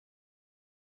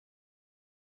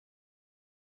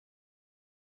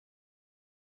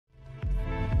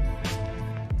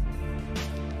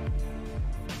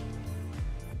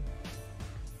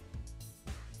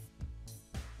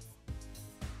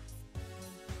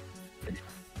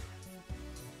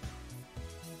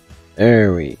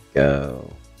There we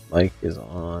go. Mic is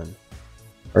on.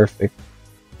 Perfect.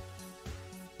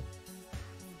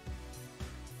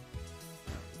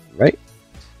 Right.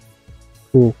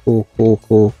 Cool.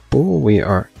 We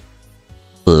are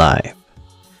live.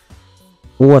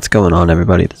 What's going on,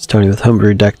 everybody? This is Tony with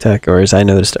Homebrew Deck Tech, or as I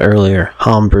noticed earlier,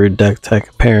 Homebrew Deck Tech,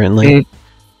 apparently.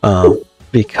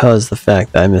 Because the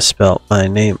fact that I misspelled my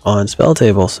name on Spell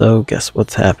Table. So guess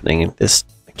what's happening? This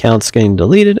account's getting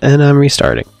deleted and I'm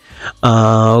restarting.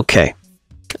 Okay.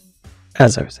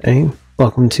 As I was saying,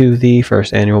 welcome to the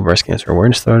first annual Breast Cancer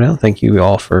Awareness Throwdown. Thank you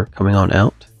all for coming on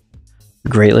out.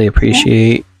 Greatly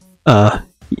appreciate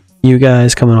you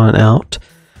guys coming on out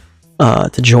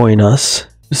to join us.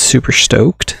 Super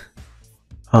stoked.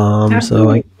 So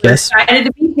I guess excited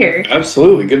to be here.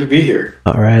 Absolutely, good to be here.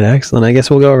 All right, excellent. I guess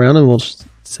we'll go around and we'll just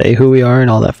say who we are and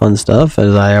all that fun stuff,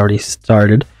 as I already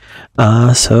started.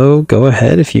 So go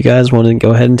ahead if you guys want to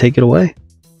go ahead and take it away.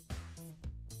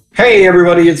 Hey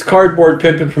everybody, it's Cardboard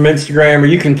Pippin from Instagram, or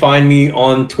you can find me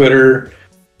on Twitter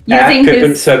Using at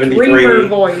his screamer Pippin73.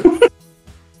 voice.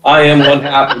 I am one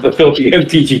half of the Filthy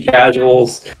MTG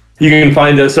Casuals. You can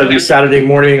find us every Saturday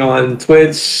morning on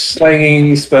Twitch,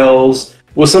 slanging spells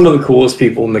with some of the coolest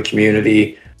people in the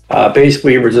community.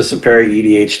 Basically, we're just a pair of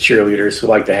EDH cheerleaders who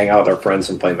like to hang out with our friends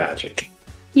and play Magic.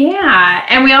 Yeah,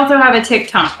 and we also have a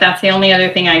TikTok. That's the only other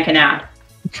thing I can add.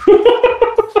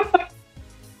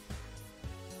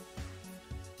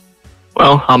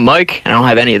 Well, I'm Mike, and I don't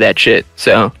have any of that shit,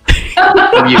 so...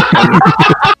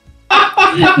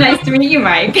 Nice to meet you,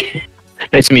 Mike.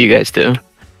 Nice to meet you guys, too.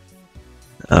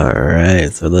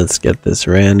 Alright, so let's get this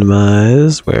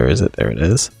randomized. Where is it? There it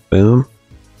is. Boom.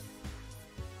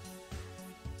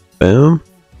 Boom.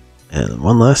 And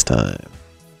one last time.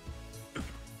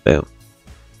 Boom.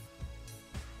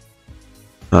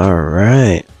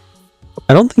 Alright.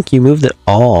 I don't think you moved at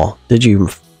all, did you,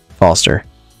 Foster?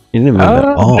 You didn't move at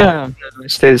all. No,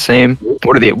 it stay the same.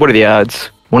 What are the odds?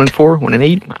 1 in 4? 1 in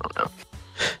 8? I don't know.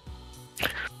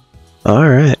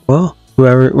 Alright, well,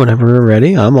 whenever we're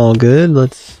ready, I'm all good.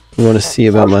 We want to see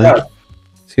about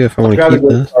see if I want to keep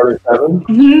this.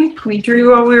 We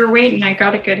drew while we were waiting. I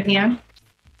got a good hand.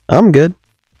 I'm good.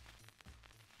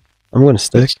 I'm going to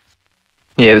stick.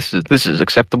 Yeah, this is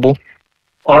acceptable.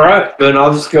 All right, then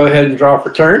I'll just go ahead and draw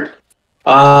for turn.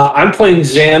 I'm playing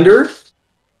Xander.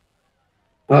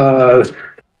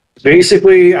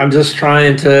 Basically, I'm just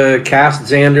trying to cast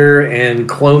Xander and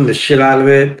clone the shit out of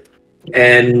it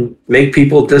and make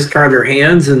people discard their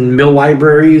hands and mill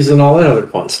libraries and all that other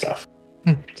fun stuff.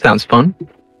 Sounds fun.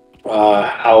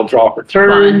 I'll draw for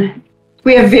turn. Fun.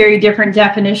 We have very different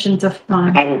definitions of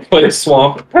fun. I will play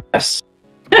Swamp Pass.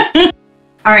 All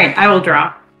right, I will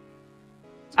draw.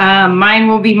 Mine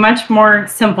will be much more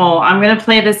simple. I'm going to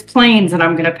play this Plains and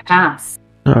I'm going to pass.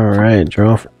 Alright,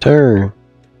 draw for turn.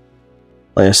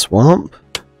 Play a swamp.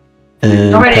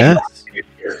 And pass.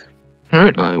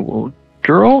 Alright, I will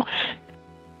draw.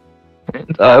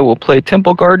 And I will play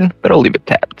Temple Garden, but I'll leave it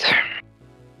tapped.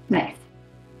 Nice.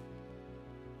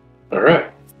 All right,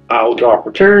 I'll draw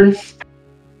for turn.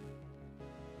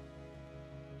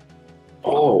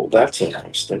 Oh, that's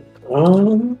interesting.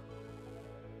 No,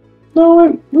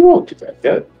 we won't do that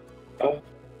yet.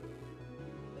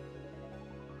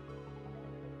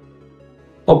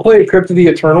 I'll play Crypt of the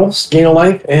Eternals, gain a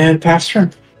life, and pass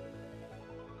turn.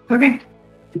 Okay.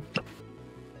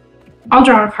 I'll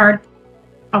draw a card.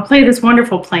 I'll play this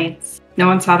wonderful Plains. No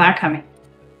one saw that coming.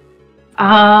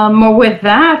 With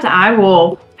that, I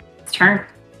will turn.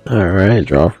 Alright,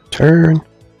 draw for turn.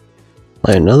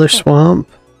 Play another swamp.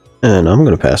 And I'm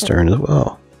going to pass turn as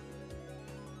well.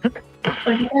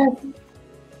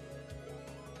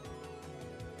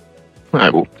 I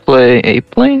will play a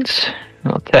Plains.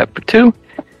 I'll tap for 2.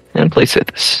 And play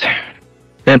Sithis.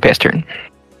 And pass turn.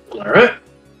 Alright.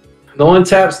 No one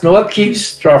taps, no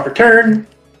upkeeps. Draw for turn.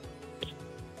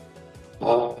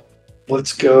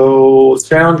 Let's go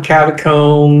Found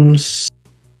Catacombs.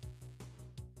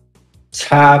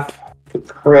 Tap the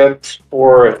Crypt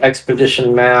or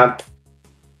Expedition map.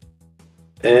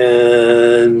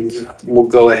 And we'll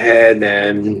go ahead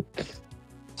and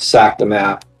sack the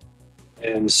map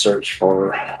and search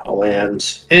for a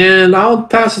land. And I'll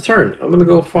pass the turn. I'm going to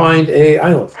go find a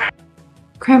island.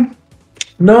 Okay.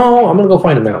 No, I'm going to go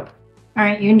find a mountain. All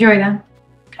right, you enjoy that.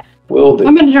 Will do.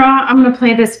 I'm going to draw. I'm going to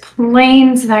play this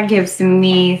Plains. That gives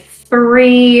me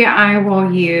 3. I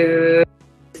will use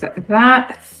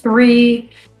that 3.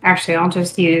 Actually, I'll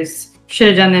just use... Should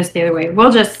have done this the other way.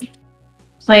 We'll just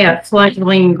play a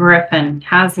fledgling griffin.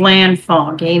 Has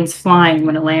landfall. Gains flying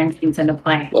when a land comes into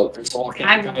play. Look, it's all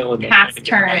I will pass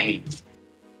turn.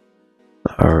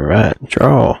 Alright,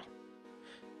 draw.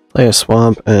 Play a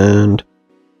swamp and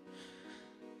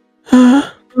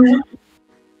I'm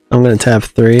gonna tap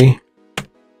 3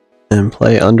 and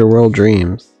play Underworld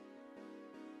Dreams.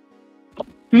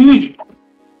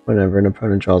 Whenever an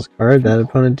opponent draws a card, that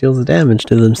opponent deals damage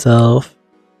to themselves.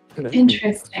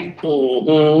 Interesting.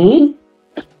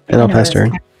 Mm-hmm. And I'll pass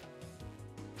turn.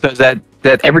 So is that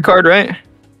every card, right?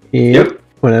 Yep.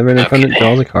 Whenever an opponent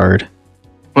draws a card.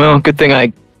 Well, good thing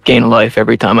I gain life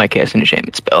every time I cast an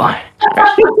enchantment spell.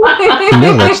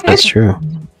 No, that's true.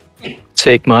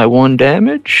 Take my 1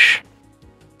 damage.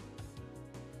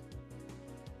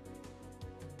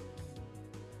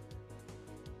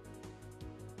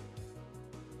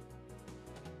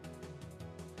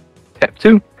 Tap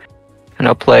 2. And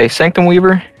I'll play Sanctum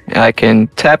Weaver. I can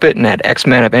tap it and add X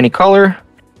mana of any color,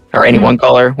 or any one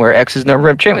color, where X is the number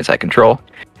of enchantments I control.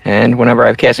 And whenever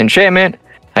I cast enchantment,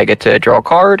 I get to draw a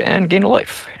card and gain a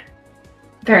life.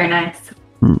 Very nice.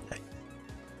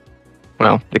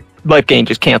 Well, the life gain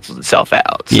just cancels itself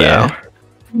out. So. Yeah.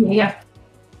 Yeah.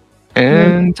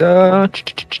 And,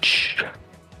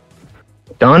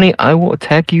 Donnie, I will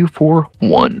attack you for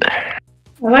 1. I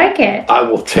like it. I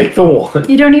will take the 1.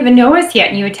 You don't even know us yet,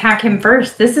 and you attack him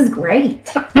first. This is great.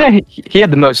 Yeah, he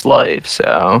had the most life,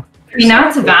 so. I mean,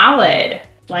 that's valid.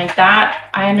 Like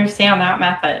that, I understand that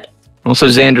method. Also,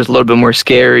 Xander's a little bit more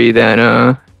scary than,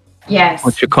 Yes.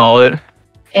 what you call it.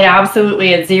 It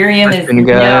absolutely is. Zirium is Person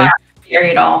guy. not scary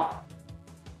at all.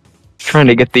 Trying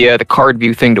to get the card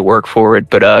view thing to work for it,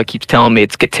 but it keeps telling me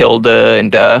it's Catilda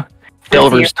and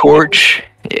Delver's Torch.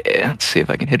 Yeah, let's see if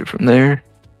I can hit it from there.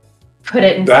 Put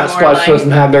it in That some more Splash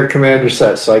doesn't have their commander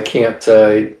set, so I can't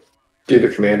do the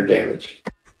commander damage.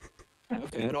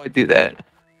 Okay, how do I do that?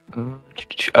 Oh,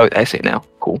 I see it now.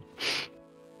 Cool.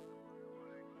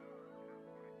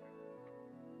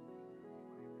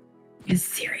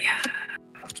 Syria.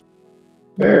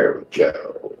 There we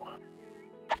go.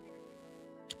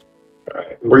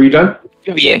 Alright, were you done?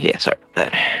 Yeah, sorry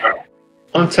about that.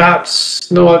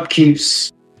 Untaps, no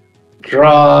upkeeps,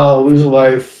 draw, lose a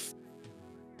life.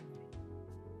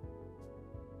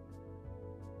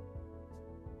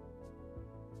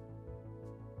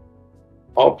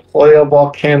 I'll play a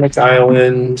Volcanic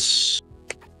Island.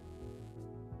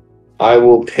 I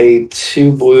will pay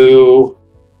 2 blue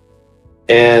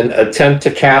and attempt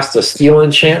to cast a Steel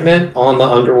Enchantment on the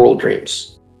Underworld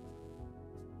Dreams.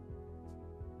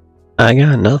 I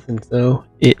got nothing, so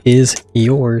it is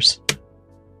yours.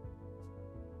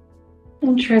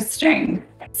 Interesting.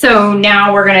 So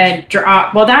now we're gonna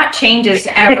draw. Well, that changes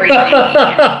everything,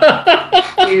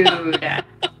 dude.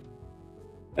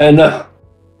 And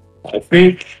I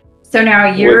think So now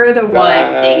you're the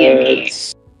one digging me.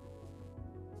 that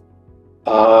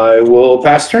I will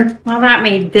pass turn. Well, that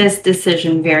made this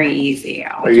decision very easy.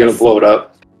 Are you going to blow it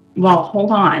up? Well,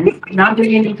 hold on. I'm not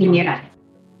doing anything yet.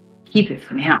 Keep it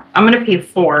for now. I'm going to pay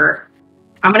 4.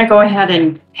 I'm going to go ahead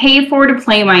and pay 4 to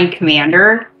play my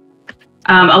commander.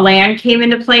 A land came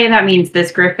into play. That means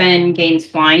this Griffin gains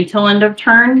flying till end of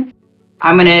turn.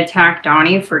 I'm going to attack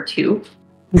Donnie for 2.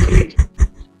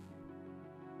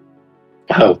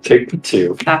 I'll take the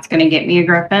 2. That's going to get me a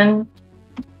Griffin.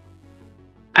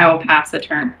 I will pass the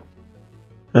turn.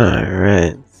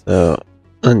 Alright, so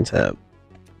untap,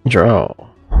 draw,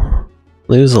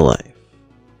 lose a life.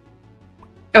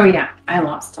 Oh, yeah. I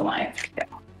lost a life. Yeah.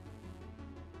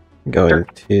 Going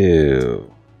to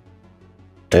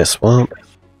a swamp.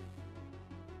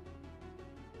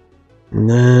 And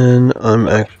then I'm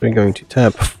actually going to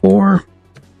tap 4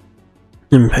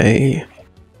 and pay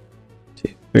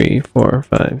 2, 3, 4,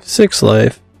 5, 6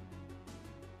 life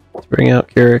to bring out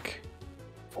Keurig,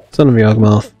 Son of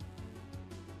Yawgmoth,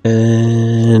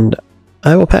 and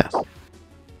I will pass. I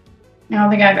don't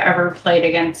think I've ever played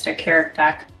against a Carrick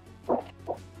deck.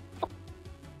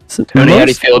 So Tony, how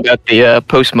do you feel about the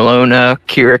Post Malone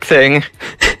Keurig thing?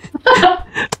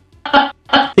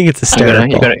 I think it's hysterical.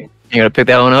 You gonna pick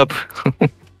that one up?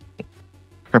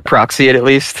 Or proxy it at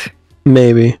least?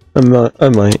 Maybe. I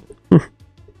might.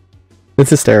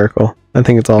 It's hysterical. I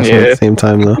think it's awesome at the same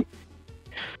time, though.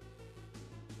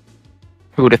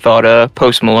 Who would have thought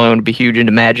Post Malone would be huge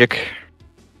into Magic?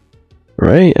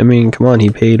 Right? I mean, come on, he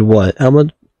paid what? How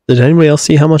much? Did anybody else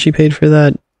see how much he paid for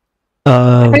that?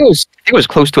 I think it was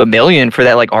close to $1 million for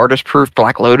that like artist proof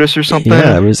Black Lotus or something.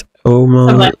 Yeah, it was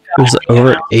almost. It was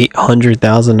over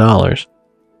 $800,000.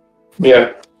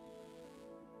 Yeah.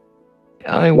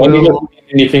 I When you will don't mean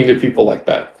anything to people like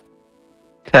that.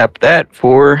 tap that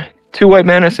for 2 white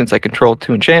mana since I control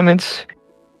 2 enchantments.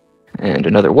 And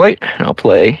another white. And I'll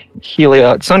play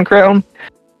Heliod Suncrown.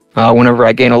 Whenever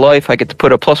I gain a life, I get to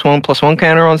put a +1/+1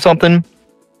 counter on something.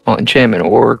 On enchantment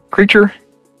or creature.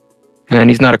 And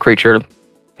he's not a creature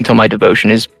until my devotion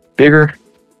is bigger.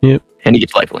 Yep. And he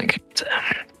gets lifelink.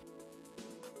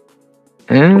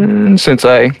 And since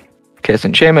I cast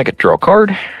enchantment, I get to draw a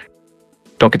card.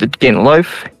 Don't get to gain a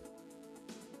life.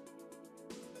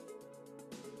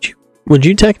 Would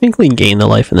you technically gain the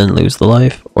life and then lose the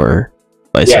life, or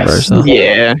vice Yes. versa?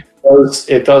 Yeah.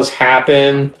 It does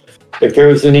happen. If there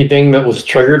was anything that was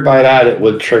triggered by that, it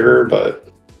would trigger, but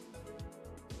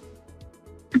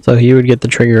So you would get the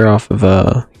trigger off of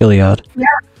Heliod.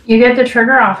 You get the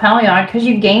trigger off Heliod because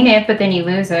you gain it, but then you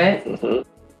lose it.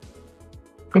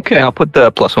 Okay, I'll put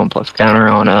the +1/+1 counter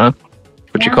on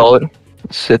what you call it.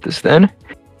 Set this then.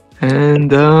 And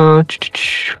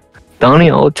Donnie,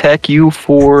 I'll attack you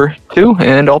for 2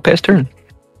 and I'll pass turn.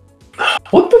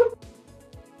 what the?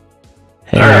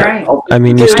 Hey, Alright. I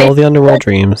mean, you stole the Underworld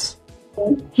Dreams.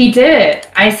 He did.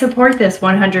 I support this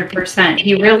 100%.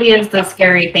 He really is the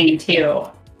scary thing too.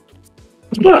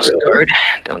 Not really.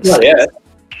 Don't Not say yet.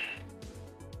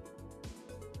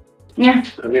 Yeah.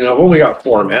 I mean, I've only got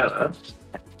 4 mana.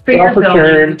 For your Draw per building.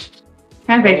 turn.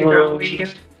 Can I beg you, girl? What are you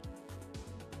doing?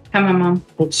 Come on, Mom.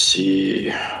 Let's see.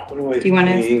 What do I Do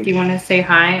you want to say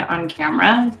hi on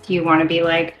camera? Do you want to be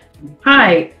like,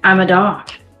 "Hi, I'm a dog.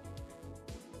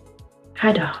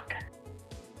 Hi, dog.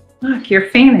 Look, you're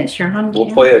famous. You're on We'll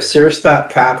camera." play a Siristat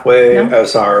Pathway No.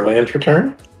 as our land for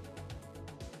turn.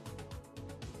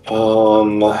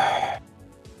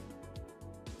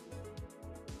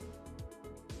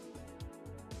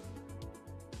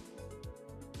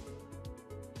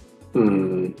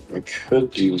 I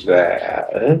could do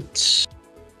that.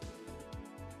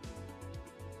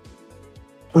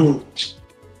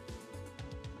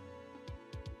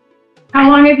 How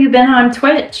long have you been on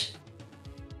Twitch?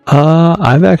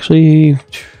 I've actually...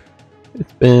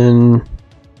 It's been...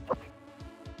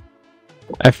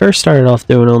 I first started off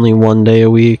doing only 1 day a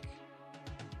week.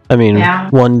 I mean, Yeah.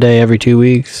 1 day every 2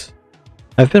 weeks.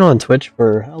 I've been on Twitch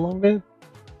for how long, babe?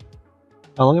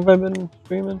 How long have I been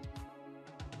streaming?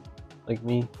 Like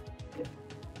me?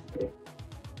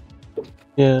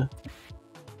 Yeah.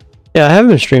 Yeah, I haven't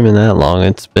been streaming that long.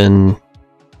 It's been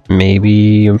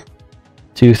maybe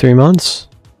 2-3 months.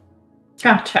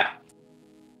 Gotcha.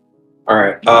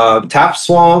 Alright. Tap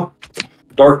Swamp,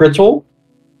 Dark Ritual,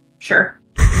 Sure.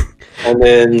 and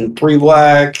then 3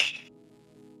 black,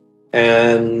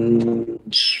 and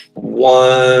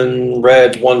 1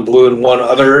 red, 1 blue, and 1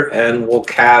 other, and we'll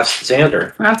cast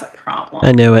Xander. That's a problem.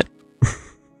 I knew it.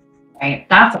 Right?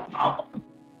 That's a problem.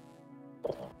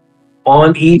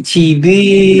 On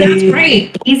ETB. That's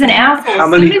great. He's an asshole. How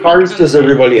As many soon as cards he does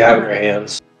everybody have in their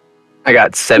hands? I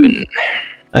got 7.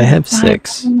 I have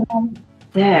 6.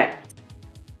 There.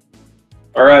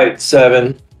 Alright,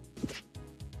 7.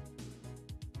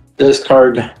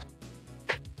 Discard.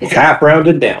 Half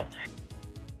rounded down.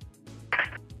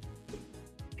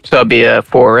 So it'll be a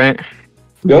 4, right?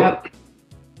 Yep.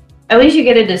 At least you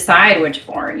get to decide which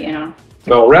 4, you know.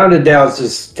 No, rounded down is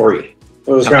just 3.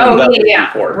 It was rounded Oh, up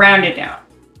yeah. 4. Round it down.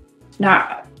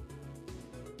 Not.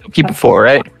 Keep it 4,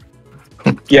 right?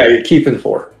 Yeah, you're keeping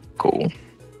 4. Cool.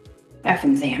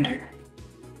 Effing Xander.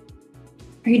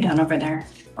 Are you done over there?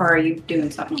 Or are you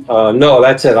doing something? No,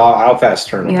 that's it. I'll fast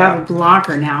turn You it have a back.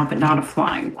 blocker now, but not a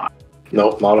flying block.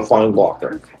 Nope, not a flying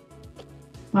blocker.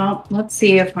 Well, let's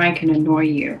see if I can annoy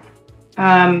you.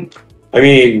 I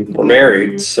mean, we're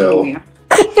married, so Yeah.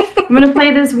 I'm going to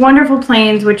play this Wonderful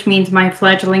Plains, which means my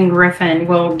fledgling griffin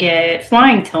will get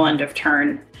flying till end of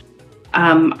turn.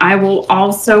 I will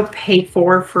also pay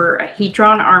for a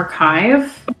Hedron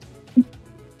Archive.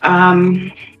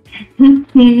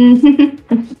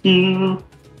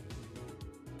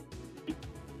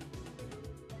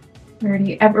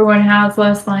 Everyone has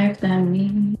less life than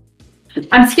me.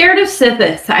 I'm scared of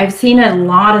Sithis. I've seen a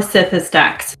lot of Sithis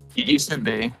decks. You used to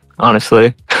be.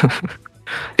 Honestly.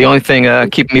 The only thing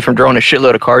keeping me from drawing a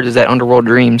shitload of cards is that Underworld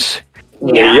Dreams.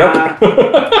 Yeah. Yep.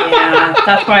 Yeah,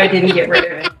 that's why I didn't get rid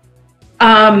of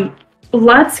it.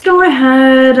 Let's go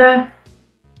ahead.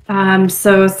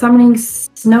 So summoning,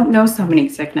 no summoning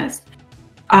sickness.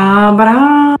 Well,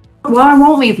 I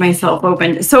won't leave myself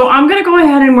open. So I'm gonna go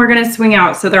ahead and we're gonna swing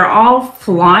out. So they're all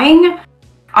flying.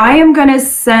 I am gonna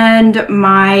send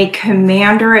my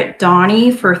commander at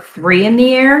Donnie for 3 in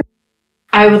the air.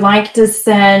 I would like to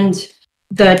send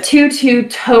the 2/2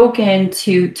 token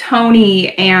to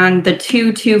Tony and the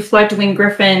 2/2 fledgling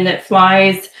griffin that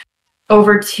flies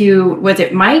over to, was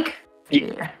it Mike?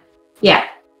 Yeah. Yeah.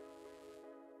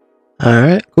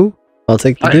 Alright, cool. I'll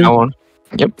take the I know 2. one.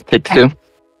 Yep, take 2.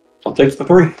 I'll take the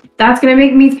 3. That's going to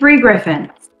make me 3 griffins.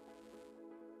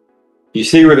 You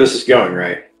see where this is going,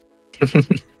 right?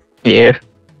 Yeah.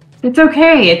 It's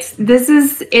okay. It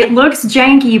looks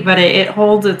janky, but it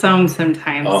holds its own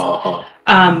sometimes.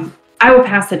 I will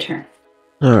pass the turn.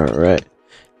 All right.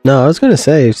 No, I was gonna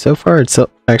say so far it's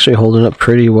actually holding up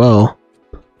pretty well.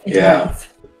 It Yeah. does.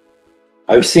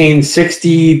 I've seen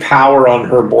 60 power on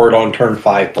her board on turn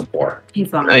 5 before.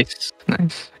 He's lying. Nice,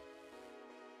 nice.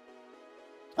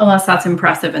 Unless that's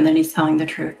impressive, and then he's telling the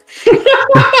truth.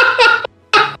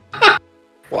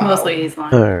 Wow. Mostly he's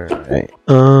lying. All right.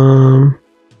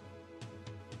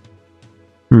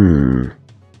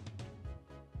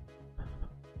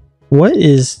 What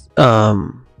is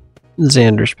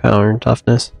Xander's power and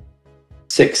toughness?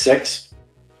 6/6.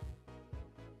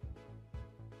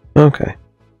 Okay.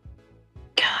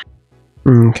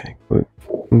 Okay. Good.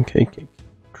 Okay.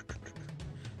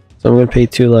 So I'm gonna pay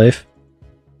 2 life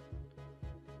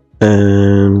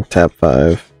and tap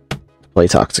 5 to play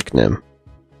Toxic Nim.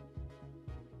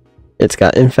 It's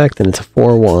got Infect and it's a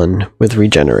 4/1 with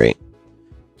Regenerate.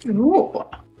 Ooh.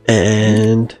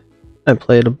 And I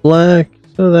played a black,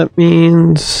 so that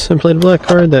means I played a black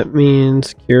card. That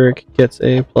means Keurig gets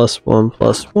a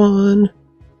 +1/+1.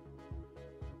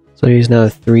 So he's now a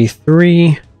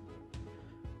 3/3.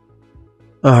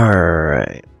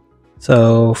 Alright.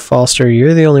 So, Foster,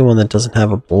 you're the only one that doesn't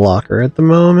have a blocker at the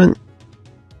moment.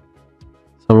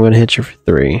 So I'm going to hit you for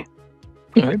 3.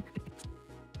 Alright.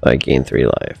 So I gain 3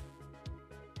 life.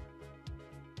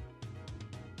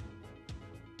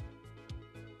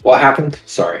 What happened?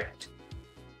 Sorry.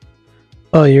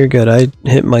 Oh, you're good. I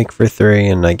hit Mike for 3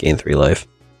 and I gain 3 life.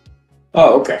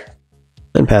 Oh, okay.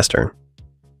 And pass turn.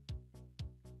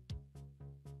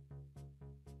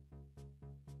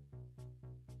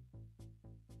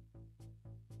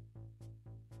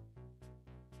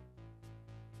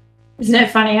 Isn't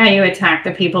it funny how you attack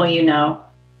the people you know?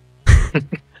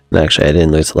 And actually, I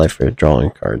didn't lose a life for drawing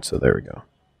a card, so there we go.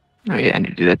 Oh yeah, I need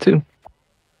to do that too.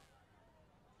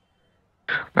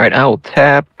 Alright, I will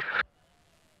tap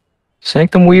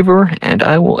Sanctum Weaver, and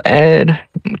I will add...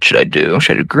 What should I do?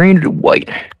 Should I do green or do white?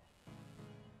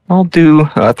 I'll do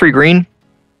 3 green.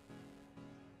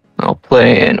 I'll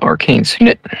play an Arcane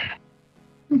Signet.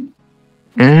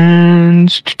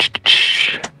 And...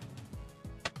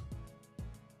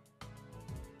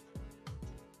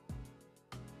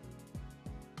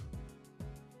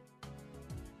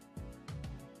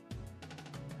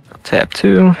 I'll tap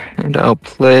 2, and I'll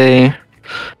play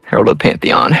Herald of the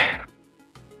Pantheon.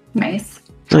 Nice.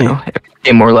 So,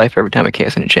 gain more life every time I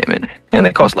cast an enchantment. And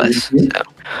they cost less, so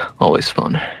always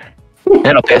fun. And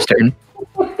I'll pass turn.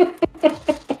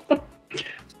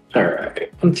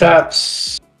 Alright.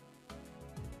 Untaps.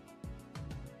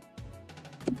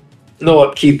 No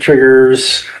upkeep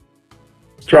triggers.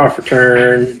 Draw for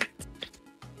turn.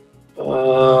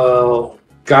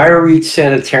 Gaia Reach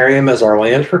Sanitarium as our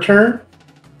land for turn.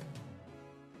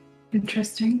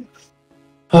 Interesting.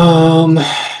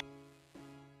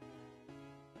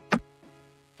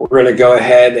 We're going to go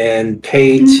ahead and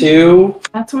pay 2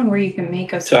 That's one where you can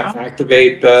make us to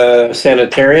activate the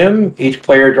Sanitarium. Each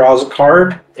player draws a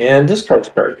card and discards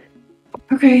a card.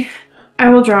 Okay. I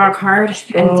will draw a card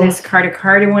and discard a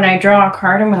card, and when I draw a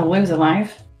card, I'm going to lose a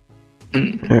life.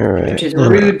 Alright. Which is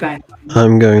rude, by the way.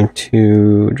 I'm going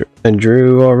to... And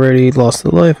Drew already lost a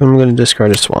life. I'm going to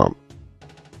discard a swamp.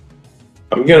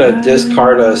 I'm going to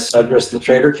discard a Cedrus the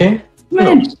Trader King.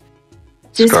 Man.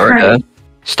 Discard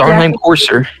Starnheim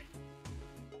Courser.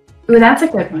 Ooh, that's a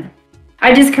good one.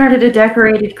 I discarded a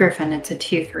Decorated Griffin. It's a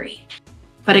 2/3.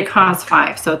 But it costs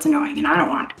 5, so it's annoying, and I don't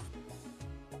want it.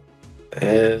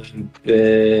 And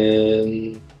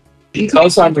then,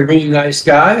 because I'm a really nice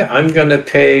guy, I'm going to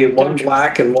pay 1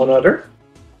 black and 1 other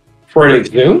for an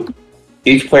Exhume.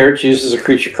 Each player chooses a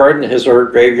creature card in his or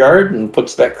her graveyard and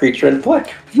puts that creature in play.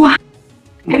 What?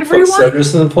 Everyone? Put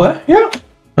Cedrus in play? Yeah.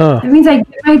 Oh, That means I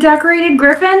get my Decorated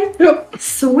Griffin? Yep.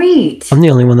 Sweet. I'm the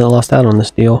only one that lost out on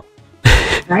this deal.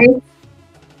 Right?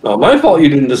 Not my fault you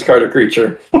didn't discard a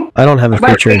creature. I don't have a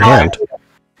creature in hand.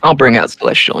 I'll bring out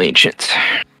Celestial Ancients.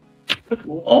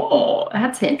 Oh,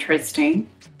 that's interesting.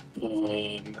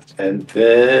 And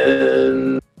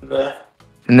then...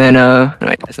 And then, no,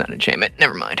 wait, that's not an enchantment.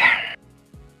 Never mind.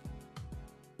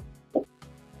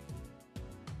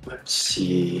 Let's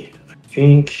see. I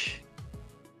think...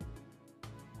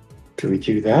 Do we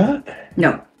do that?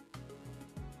 No.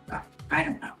 I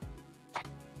don't know.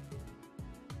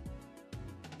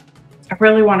 I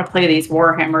really want to play these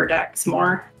Warhammer decks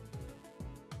more.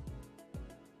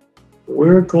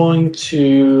 We're going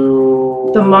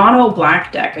to... The mono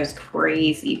black deck is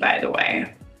crazy, by the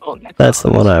way. Oh, That's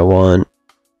the one I want.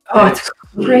 Oh, it's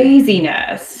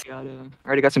craziness. I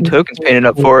already got some tokens painted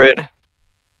up for it.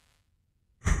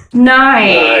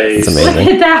 Nice. It's amazing. Look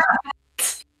at that.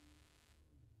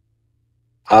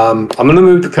 I'm going to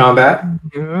move to combat.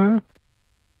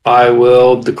 I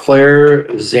will declare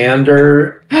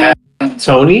Xander and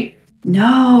Tony.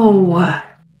 No.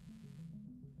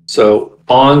 So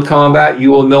on combat,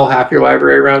 you will mill half your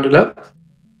library rounded up.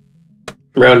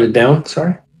 Rounded down,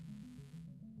 sorry.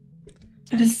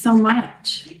 It is so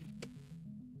much.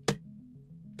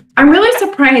 I'm really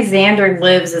surprised Xander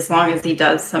lives as long as he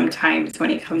does sometimes when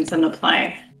he comes into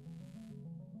play.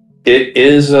 It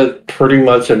is a pretty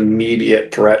much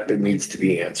immediate threat that needs to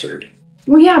be answered.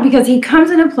 Well, yeah, because he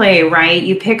comes into play, right?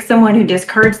 You pick someone who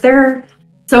discards their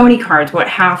so many cards,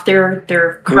 half their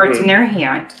cards in their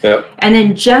hand. Yep. And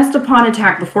then just upon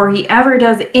attack, before he ever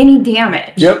does any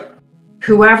damage, Yep.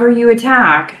 whoever you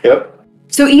attack. Yep.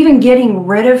 So even getting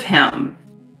rid of him,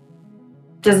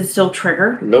 does it still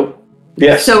trigger? Nope.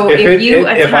 Yes. So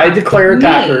if I declare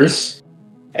attackers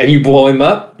and you blow him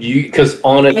up, because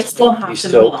on it,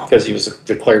 because he was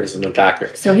declared as an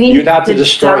attacker. So you'd have to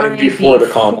destroy him before the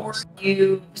combat.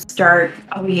 You start.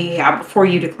 Oh yeah, before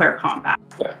you declare combat.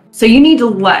 Yeah. So you need to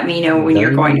let me know when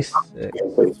you're going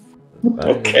to.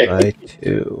 Okay. By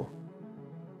 2.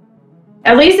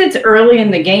 At least it's early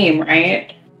in the game,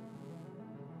 right?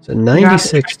 So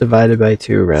 96 divided by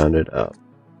 2 rounded up.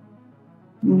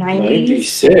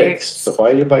 96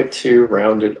 divided by 2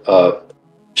 rounded up.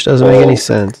 Which doesn't make any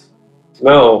sense.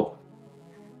 No.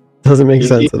 Doesn't make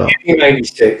sense at all.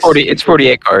 96. It's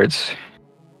 48 cards.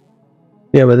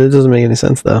 Yeah, but it doesn't make any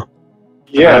sense though.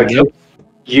 Yeah,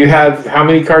 you have how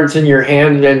many cards in your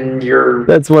hand and your...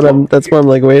 That's why I'm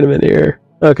like, wait a minute here.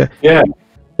 Okay. Yeah.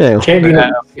 Yeah. Can't be...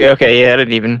 Okay, yeah, I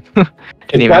didn't even...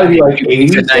 It's gotta be like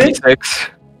 86? 96.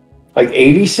 Like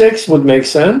 86 would make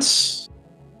sense.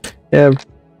 Yeah,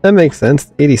 that makes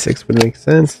sense. 86 would make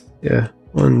sense. Yeah.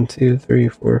 1, 2, 3,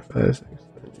 4, 5, 6, 7,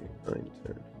 8, 9,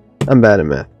 10. I'm bad at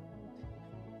math.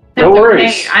 No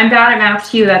worries. Okay. I'm bad at math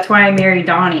too. That's why I married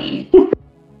Donnie.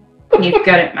 He's good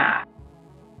at math.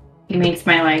 He makes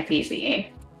my life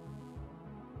easy.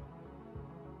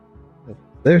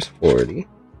 There's 40.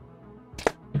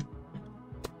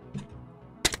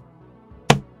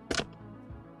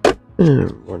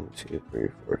 And 1, 2, 3,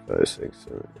 4, 5, 6,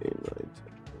 7, 8, 9, 10,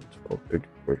 12, 13,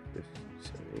 14, 15,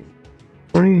 16,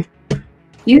 20.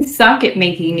 You suck at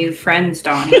making new friends,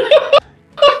 Donnie.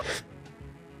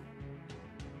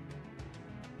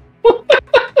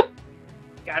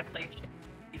 Gotta play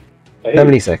shit.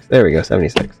 76. There we go.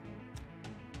 76.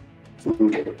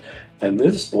 And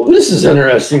this is an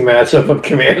interesting matchup of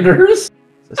commanders.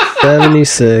 So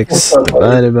 76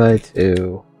 divided by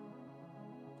 2.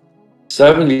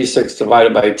 76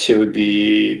 divided by 2 would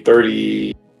be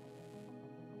 30.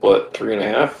 What,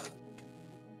 3.5?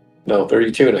 No,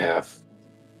 32.5.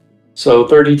 So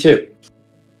 32.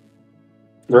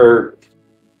 Or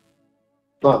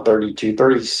not 32,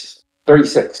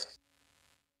 36.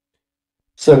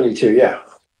 72, yeah.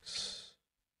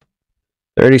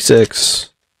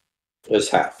 36 Is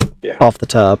half. Yeah. off the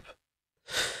top.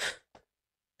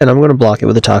 And I'm going to block it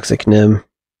with a Toxic Nim.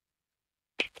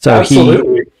 So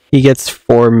Absolutely. he gets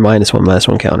 4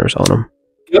 -1/-1 counters on him.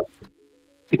 Yep.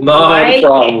 Not a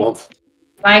problem.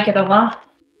 Like it a lot.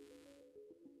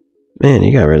 Man,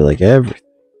 you got rid of like everything.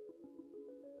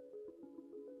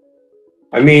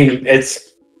 I mean,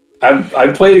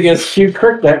 I've played against a few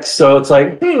Kirk decks, so it's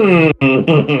like, I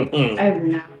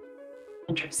don't know.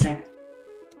 Interesting.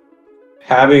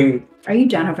 having Are you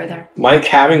done over there? Mike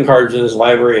having cards in his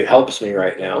library helps me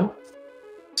right now.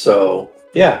 So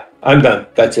yeah, I'm done.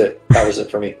 That's it. That was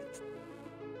it for me.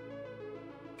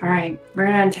 All right, we're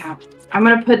gonna untap. I'm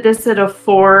gonna put this at a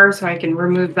 4 so I can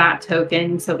remove that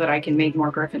token so that I can make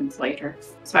more griffins later.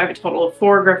 So I have a total of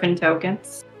 4 griffin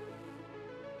tokens.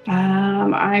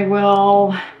 I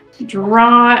will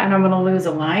draw and I'm gonna lose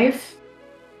a life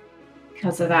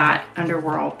because of that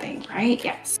underworld thing, right?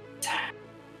 Yes.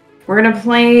 We're gonna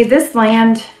play this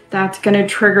land. That's gonna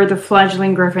trigger the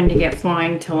fledgling griffin to get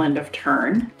flying till end of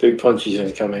turn. Big punchies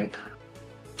incoming.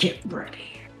 Get ready.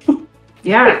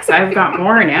 Yeah, because I've got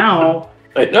more now.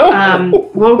 I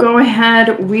know. We'll go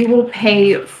ahead. We will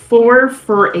pay 4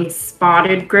 for a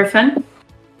spotted griffin.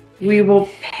 We will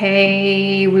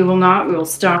not. We will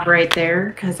stop right there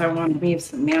because I want to leave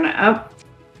some mana up.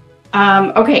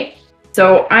 Okay,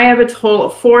 so I have a total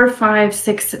of 4, 5,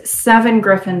 6, 7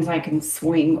 griffins I can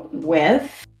swing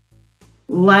with.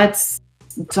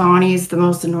 Donnie's the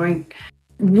most annoying.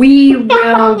 We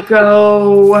will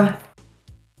go.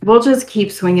 We'll just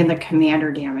keep swinging the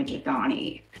commander damage at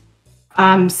Donnie.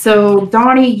 So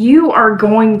Donnie, you are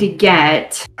going to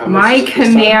get my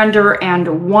commander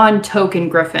and 1 token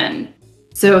griffin.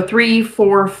 So 3,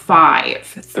 4, 5.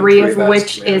 3 of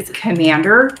which is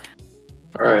commander.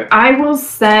 All right. I will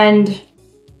send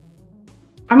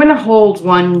I'm going to hold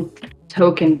 1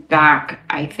 token back,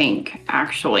 I think,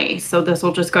 actually. So this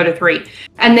will just go to 3.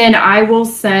 And then I will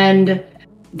send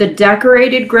the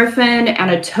decorated griffin and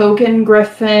a token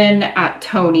griffin at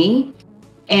Tony,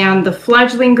 and the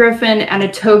fledgling griffin and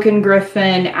a token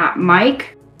griffin at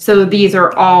Mike. So these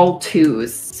are all 2s.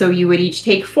 So you would each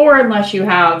take 4 unless you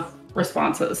have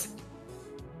responses.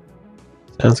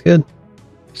 Sounds good.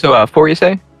 So 4, you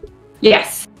say?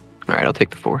 Yes. All right, I'll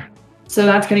take the 4. So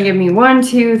that's going to give me 1,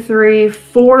 2, 3,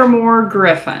 4 more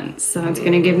griffins. So that's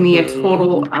going to give me a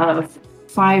total of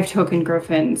 5 token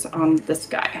griffins on this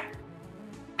guy.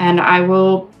 And I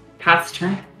will pass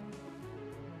turn.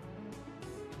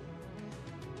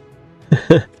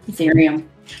 Zerium.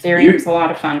 Zerium's a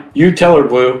lot of fun. You tell her,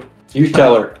 Blue. You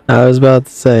tell her. I was about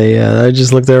to say, yeah, I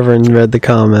just looked over and read the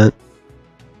comment.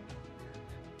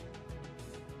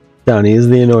 Donnie is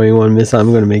the annoying one, miss.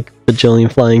 I'm going to make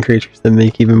bajillion flying creatures and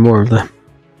make even more of them.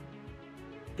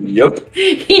 Yep.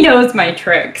 He knows my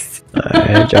tricks.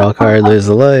 Alright, draw a card, lose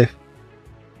a life.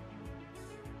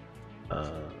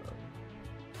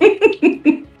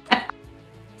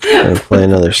 Gonna play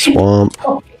another swamp.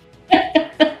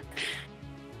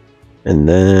 And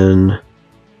then...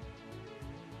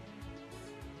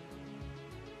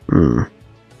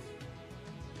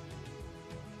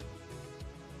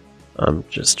 I'm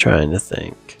just trying to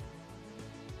think.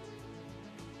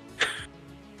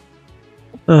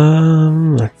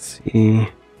 Let's see.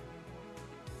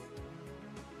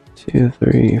 2,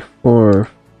 3, 4,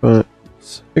 5,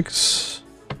 6.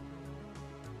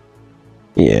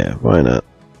 Yeah, why not?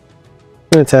 I'm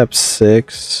gonna tap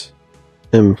 6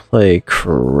 and play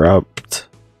Corrupt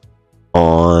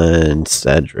on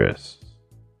Cedrus.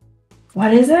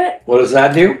 What is it? What does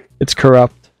that do? It's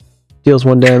Corrupt. Deals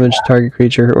 1 damage to target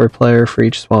creature or player for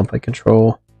each swamp I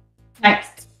control.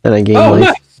 Nice. And I gain life.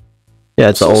 Nice. Yeah,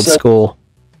 it's the old school.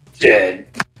 Dead.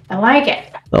 I like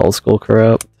it. The old school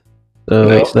Corrupt. So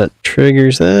Nice. that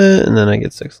triggers that, and then I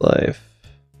get 6 life.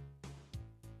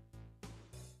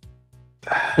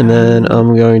 And then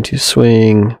I'm going to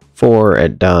swing 4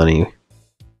 at Donnie.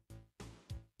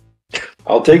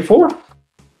 I'll take 4.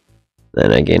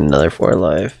 Then I gain another 4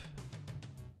 life.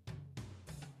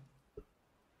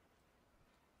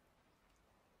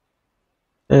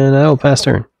 And I will pass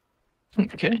turn.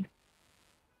 Okay.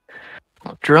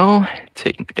 I'll draw,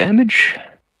 taking damage.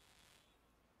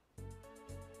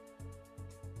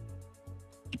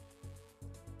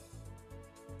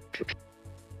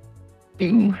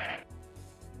 Ooh.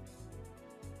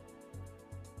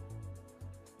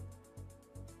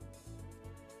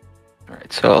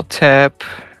 Alright, so I'll tap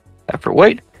for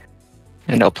white,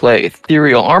 and I'll play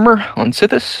Ethereal Armor on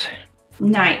Sithis,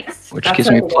 Nice. which That's gives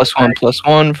a me cool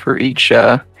 +1/+1 for each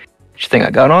thing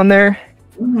I got on there.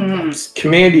 Mhm. It's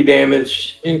commandy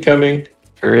damage incoming.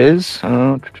 There is.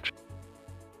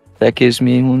 That gives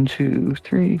me 1, 2,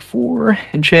 3, 4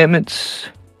 enchantments.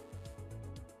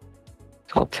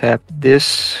 So I'll tap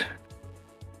this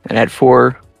and add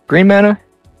 4 green mana.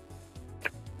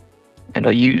 And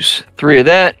I'll use 3 of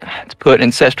that to put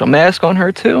Ancestral Mask on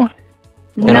her too.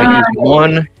 And I'll use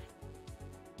 1.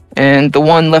 And the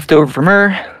 1 left over from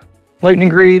her, Lightning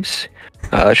Greaves,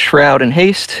 Shroud and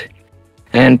Haste,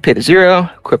 and pay to 0,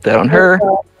 equip that on her.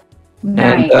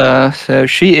 Nice. And so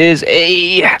she is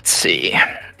a, let's see.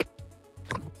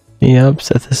 Yep,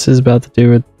 so this is about to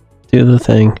do the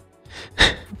thing.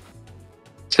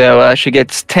 So she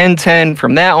gets 10/10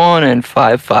 from that one and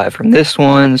 5/5 from this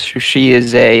one. So she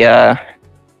is a,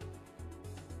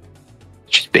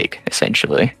 she's big,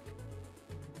 essentially.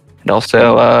 And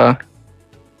also,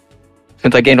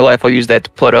 since I gained a life, I'll use that to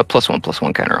put a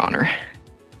 +1/+1 counter on her.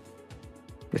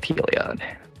 With Heliod.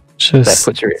 That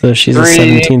puts her So she's 3.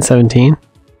 a 17/17?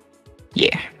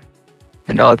 Yeah.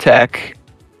 And I'll attack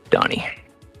Donnie.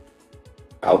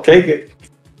 I'll take it.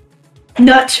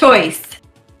 Nut choice.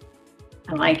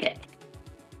 I like it.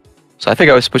 So I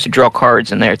think I was supposed to draw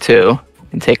cards in there too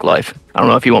and take life. I don't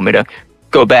know if you want me to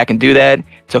go back and do that.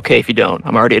 It's okay if you don't.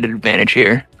 I'm already at an advantage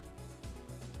here.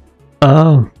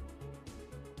 Oh.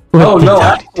 Oh, no,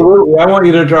 absolutely. I want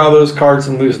you to draw those cards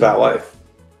and lose that life.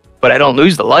 But I don't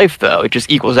lose the life though. It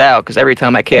just equals out because every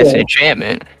time I cast an Yeah.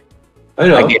 enchantment, I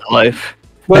know. I get a life.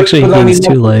 Actually, he I gains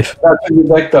mean, 2 life. That's what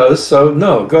your deck does, so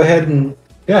no, go ahead and,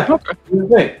 yeah, Okay. do your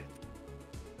thing.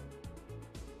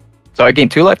 So I gain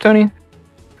 2 life, Tony?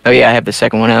 Oh yeah, I have the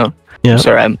second one out. Yeah. I'm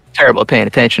sorry, I'm terrible at paying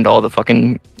attention to all the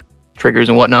fucking triggers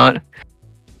and whatnot.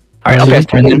 Alright, I'll pass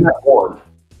turn You then. net 1.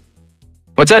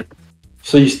 What's that?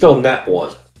 So you still net 1.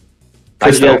 I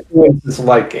Because still- you have 2 instants of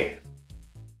life gain.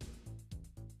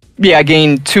 Yeah, I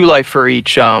gain 2 life for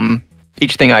each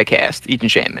thing I cast, each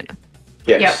enchantment.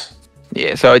 Yes.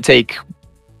 Yeah, so I take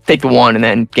take the 1 and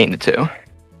then gain the 2.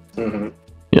 Mm-hmm.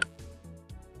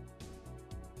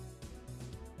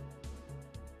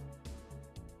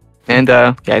 And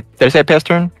yeah, did I say pass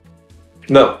turn?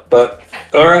 No, but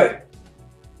all right.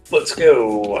 Let's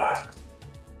go.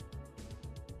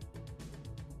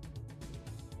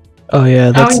 Oh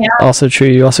yeah, that's yeah. also true.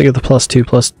 You also get the +2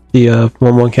 plus the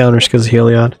 1/1 counters because of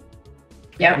Heliod.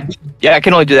 Yep. Yeah, I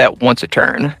can only do that once a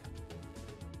turn.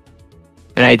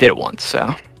 And I did it once,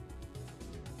 so.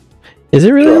 Is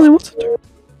it really only once a turn?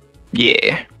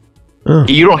 Yeah. Oh.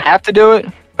 You don't have to do it.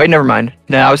 Wait, never mind.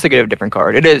 No, I was thinking of a different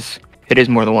card. It is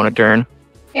more than one a turn.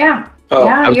 Yeah. Oh,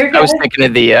 yeah, you're good. I was thinking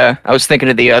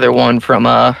of the other one from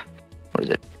what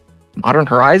is it? Modern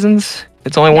Horizons?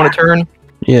 It's only one a turn.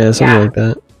 Yeah, something Yeah. like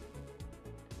that.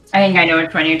 I think I know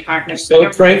which one you're talking about.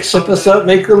 So Frank, set this up,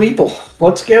 make her lethal.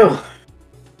 Let's go.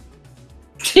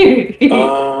 Wait,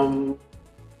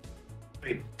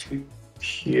 2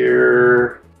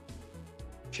 here.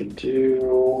 Can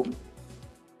do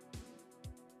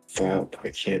that. I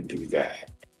can't do that.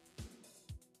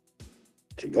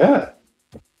 Do that.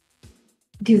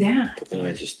 Do that. But then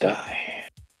I just die.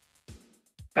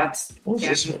 That's What's yeah.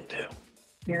 this one do?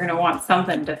 You're gonna want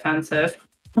something defensive.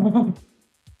 Hmm.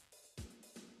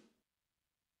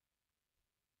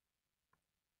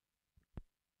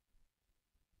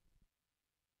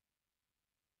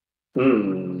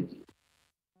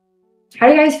 How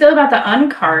do you guys feel about the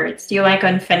uncards? Do you like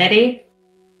Infinity?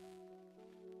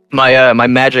 My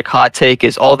Magic hot take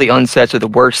is all the unsets are the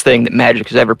worst thing that Magic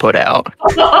has ever put out.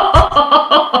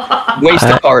 Waste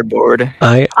of cardboard.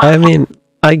 I mean,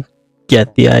 I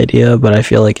get the idea, but I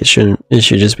feel like it should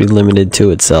just be limited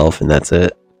to itself, and that's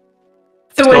it.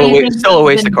 So what do you think? Still a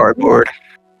waste of cardboard.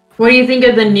 What do you think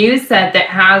of the new set that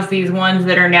has these ones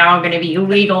that are now going to be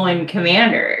legal in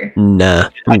Commander? Nah,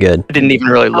 I'm good. I didn't even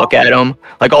really look at them.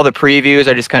 Like all the previews,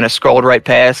 I just kind of scrolled right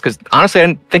past because honestly, I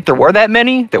didn't think there were that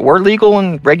many that were legal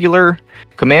in regular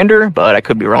Commander, but I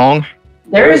could be wrong.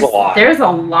 There's a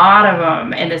lot of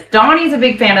them, and Donnie's a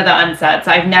big fan of the unsets.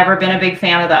 I've never been a big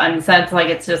fan of the unsets. Like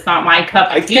it's just not my cup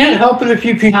of tea. I can't help it if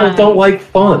you people don't like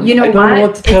fun. You know I don't know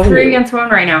what to tell it's 3 you. against 1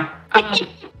 right now.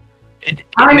 It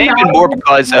may have been more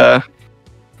because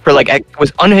for like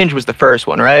was Unhinged was the first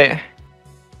one, right?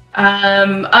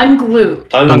 Unglued.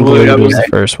 Unglued was okay.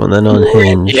 the first one, then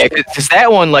Unhinged. Yeah, because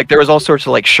that one, like, there was all sorts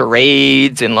of like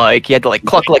charades and like you had to like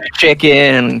cluck like a chicken.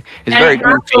 And it's very it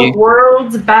has goofy. the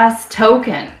world's best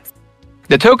tokens.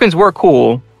 The tokens were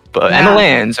cool, but and the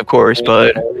lands, of course,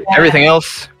 but everything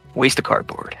else, waste of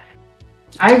cardboard.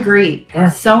 I agree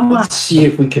so much. Let's see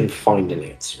if we can find an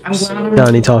answer. I'm So, glad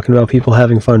Donnie talking about people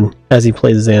having fun as he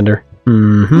plays Xander.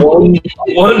 Mm-hmm.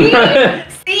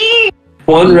 See?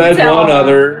 one red, Tell one them.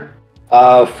 other.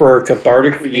 For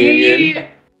Cathartic Reunion.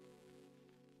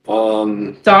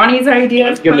 Donnie's idea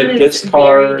I'm of gonna fun is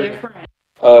discard- very different.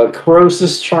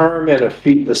 Corrosive Charm and a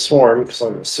Feed the Swarm because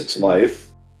I'm at 6 life.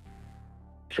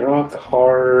 Draw a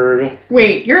card.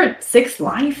 Wait, you're at 6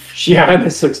 life? Yeah, I'm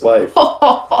at 6 life.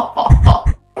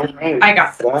 I Alright.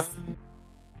 got this.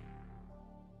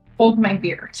 Hold my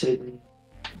beer.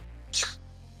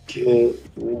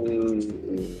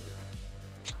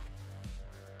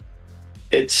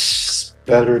 It's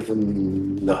better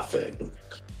than nothing.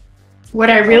 What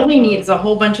I really need is a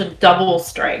whole bunch of double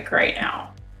strike right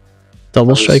now.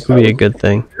 Double strike would be a good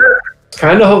thing.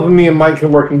 Kind of hoping me and Mike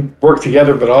can work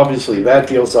together, but obviously that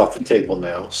deal's off the table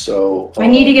now. So I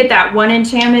need to get that one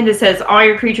enchantment that says all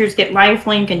your creatures get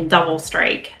lifelink and double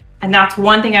strike. And that's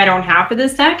one thing I don't have for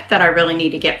this deck that I really need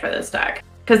to get for this deck.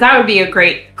 Because that would be a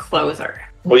great closer.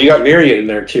 Well, you got Myriad in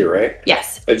there too, right?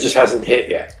 Yes. It just hasn't hit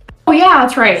yet. Oh yeah,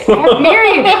 that's right. I have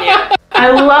Myriad in you.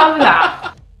 I love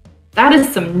that. That is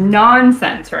some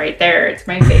nonsense right there. It's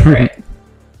my favorite.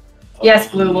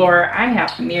 Yes, Blue Lore, I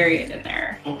have Myriad in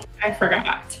there. I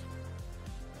forgot.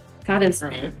 That is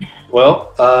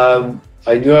Well,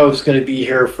 I knew I was going to be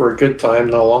here for a good time,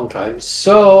 not a long time.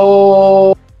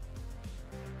 So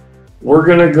we're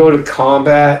going to go to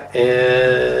combat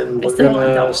and we're still want going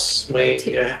to double swing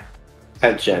too.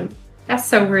 at Jen. That's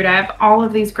so rude. I have all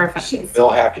of these griffins. They'll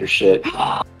hack your shit.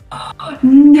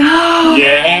 No.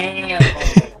 Yeah.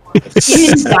 He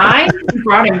didn't die? You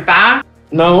brought him back?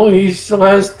 No, he still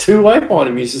has 2 life on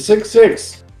him. He's a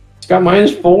 6/6. He's got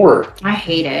 -4. I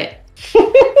hate it.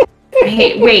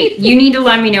 Wait, you need to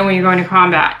let me know when you're going to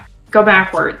combat. Go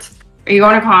backwards. Are you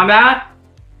going to combat?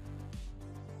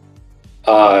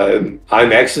 I'm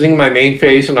exiting my main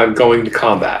phase and I'm going to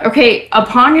combat. Okay,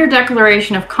 upon your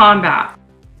declaration of combat,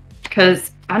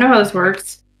 because I know how this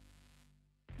works,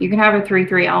 you can have a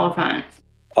 3/3 elephant.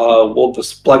 We'll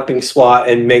deflecting SWAT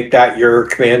and make that your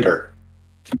commander.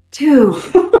 Dude,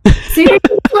 seriously?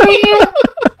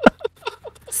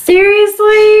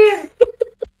 Seriously?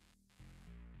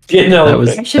 Yeah, no, That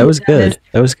was good.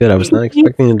 That was good. I was not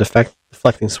expecting a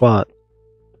deflecting SWAT.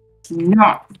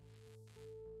 No.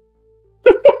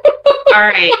 All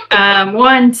right.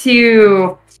 1,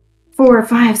 2, 4,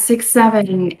 5, 6,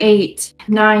 7, 8,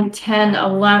 9, 10,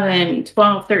 11,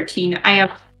 12, 13. I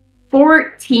have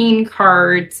 14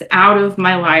 cards out of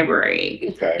my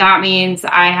library. Okay. That means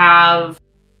I have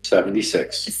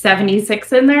 76.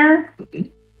 76 in there?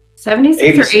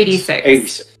 76 or 86?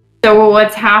 86. So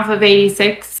what's half of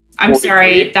 86? I'm 43.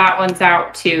 sorry, that one's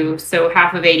out too. So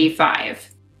half of 85.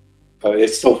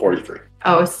 It's still 43.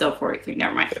 Oh, it's still 43.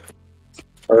 Never mind.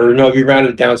 Or no, if you round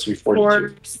it down, so it'd be 42.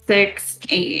 4, 6,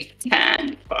 8,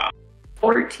 10, 12,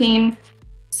 14,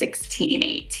 16,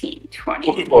 18,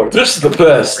 20, Lord, this is the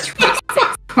best.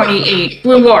 28.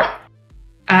 Blue War.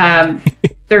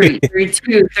 30,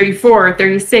 32, 34,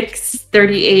 36,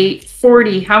 38,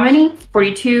 40. How many?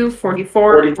 42,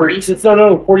 44, 46.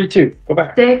 No, 42. Go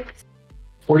back.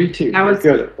 42. That was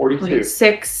good at 42.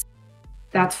 46.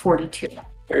 That's 42.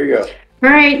 There you go. All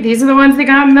right, these are the ones that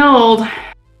got milled.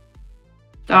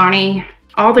 Donnie,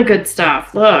 all the good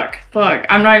stuff. Look.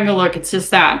 I'm not even gonna look. It's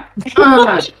just that.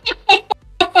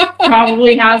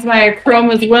 Probably has my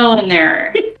chrome as well in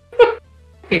there.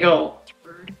 Big old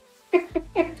turd.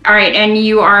 All right, and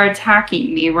you are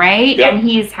attacking me, right? Yep. And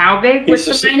he's how big? What's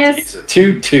the minus? He's a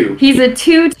 2/2. He's a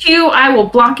 2/2. I will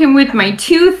block him with my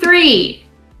 2/3.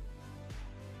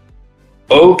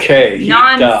 Okay. He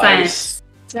Nonsense.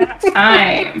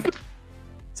 Time.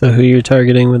 So who you're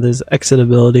targeting with his exit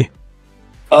ability?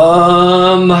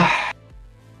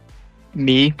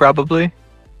 Me, probably.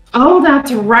 Oh,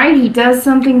 that's right. He does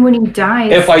something when he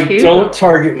dies. If I too. don't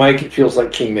target Mike, it feels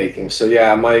like king making. So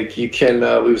yeah, Mike, you can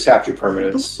lose half your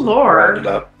permanents. Lord. Round it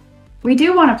up. We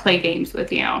do want to play games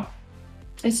with you.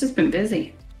 It's just been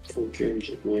busy. 4 games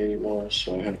with me anymore,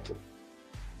 so I have to.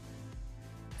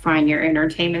 Find your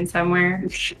entertainment somewhere.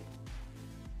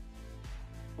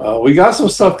 We got some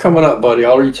stuff coming up, buddy.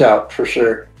 I'll reach out for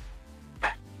sure.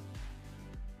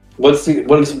 What does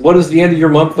the end of your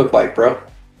month look like, bro?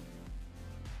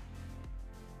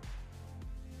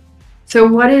 So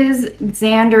what is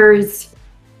Xander's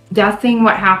death thing?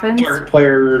 What happens?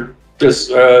 Player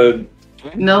just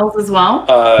Mills as well?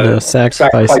 No,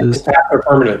 sacrifices. half their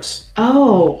permanents.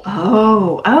 Oh.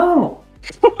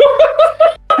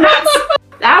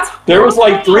 That's There was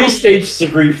like horrible. 3 stages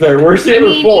of grief there. Where's the I other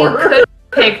mean, 4? you could have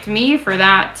picked me for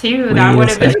that too. Wait That a would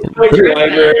have been second.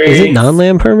 Library. Is it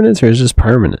non-land permanents or is it just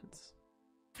permanents?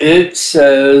 It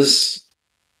says,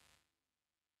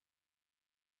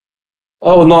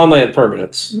 non-land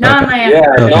permanents. non-land. Yeah, Okay,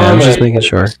 I was non-land. just making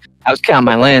sure. I was counting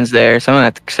my lands there, so I'm gonna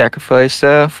have to sacrifice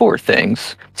 4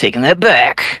 things. Taking that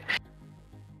back.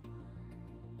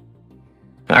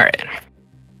 All right.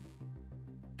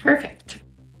 Perfect.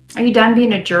 Are you done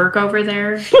being a jerk over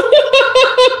there?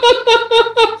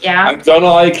 Yeah. I've done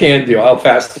all I can do. I'll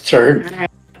pass the turn. All right.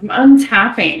 I'm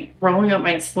untapping, rolling up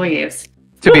my sleeves.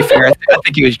 To be fair, I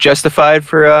think he was justified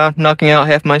for knocking out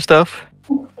half my stuff.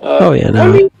 Oh, yeah,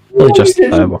 no. Really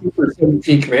justifiable. For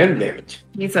 17 commander damage.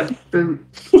 He's a boot.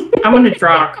 I'm gonna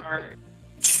draw a card.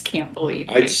 Just can't believe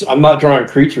it. I'm not drawing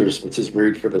creatures, which is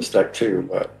weird for this deck too,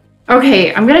 but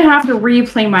Okay, I'm gonna have to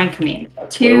replay my command.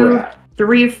 that's where we're 2, at.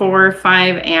 3, 4,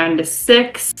 5, and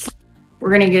 6.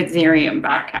 We're gonna get Xerium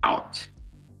back out.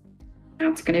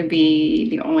 That's gonna be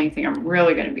the only thing I'm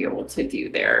really gonna be able to do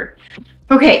there.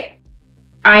 Okay,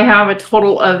 I have a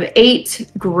total of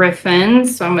 8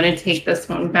 Griffins, so I'm gonna take this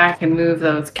one back and move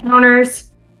those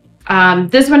counters.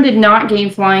 This one did not gain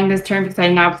flying this turn because I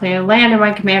did not play a land, and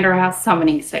my commander has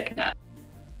summoning sickness.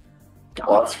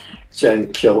 Well,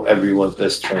 Jen kill everyone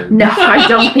this turn. No, I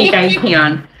don't think I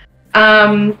can.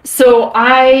 So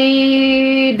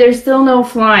there's still no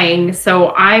flying, so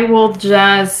I will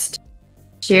just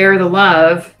share the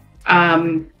love.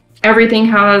 Everything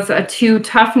has a 2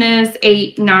 toughness,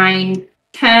 8, 9,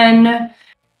 10.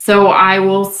 So I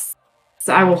will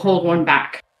hold 1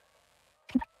 back.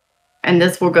 And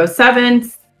this will go 7.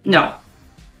 No.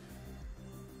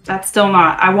 That's still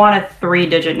not. I want a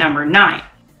 3-digit number. 9.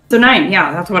 So 9,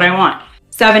 yeah, that's what I want.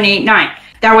 7, 8, 9.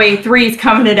 That way 3's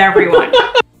coming at everyone.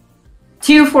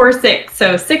 2, 4, 6.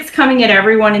 So 6 coming at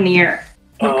everyone in the air.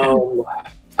 I'm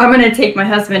gonna take my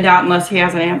husband out unless he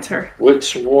has an answer.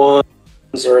 Which ones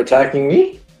are attacking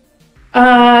me?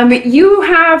 You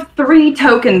have 3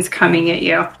 tokens coming at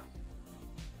you,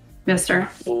 mister.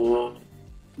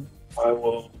 I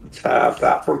will tap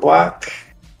that for black.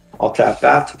 I'll tap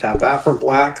that to tap that for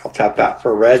black. I'll tap that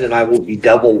for red, and I will be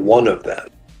double 1 of them.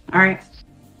 All right.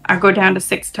 I'll go down to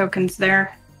 6 tokens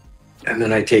there. And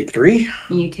then I take 3.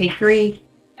 You take 3.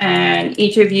 And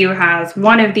each of you has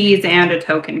one of these and a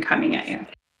token coming at you.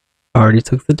 Already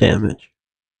took the damage.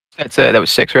 That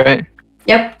was 6, right?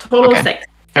 Yep, total Okay. 6.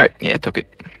 All right, yeah, I took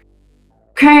it.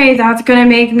 Okay, that's going to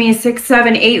make me 6,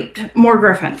 7, 8 more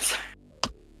griffins.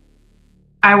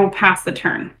 I will pass the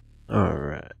turn.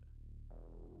 Alright.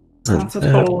 So that's a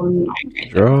total of 9 right there.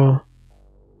 Draw.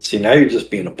 See, now you're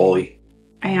just being a bully.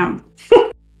 I am.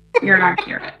 You're not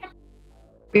here.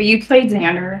 But you played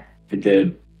Xander. I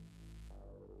did.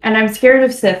 And I'm scared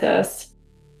of Sithis.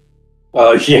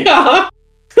 Yeah.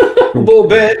 A little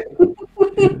bit.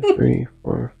 2, 3,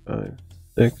 4, 5,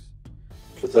 6.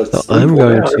 So So I'm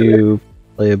going to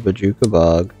play a Bajuka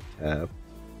Bog tap.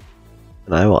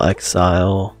 And I will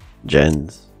exile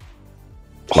Jen's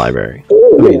library.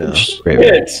 Graveyard.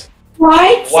 Shit.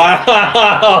 What? Wow.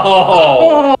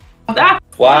 Oh,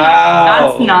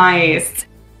 Wow. that's nice.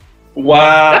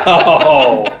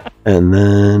 Wow. And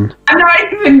then, I'm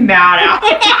not even mad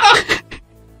at it.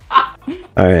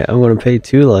 alright, I'm going to pay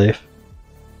 2 life.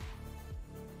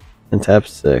 And tap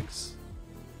 6.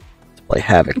 To play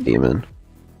Havoc Demon.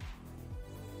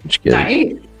 Which gives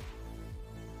Nice.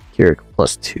 Keurig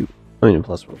 +2. I mean,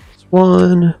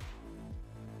 +1.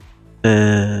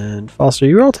 And Foster,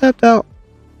 you're all tapped out,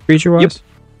 creature wise.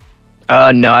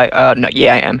 No, I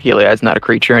am. Heliod's not a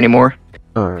creature anymore.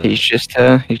 All right. He's just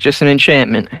an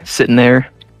enchantment sitting there,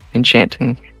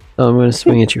 enchanting. So I'm going to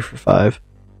swing at you for 5.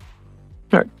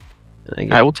 All right.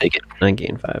 And I will take it. I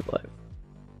gain 5 life.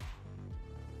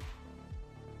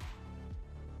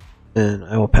 And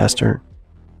I will pass turn.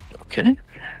 Okay.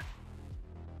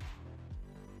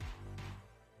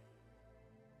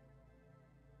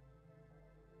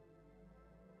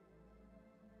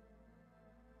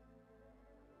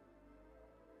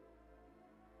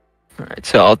 Alright,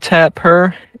 so I'll tap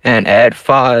her and add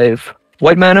 5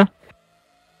 white mana.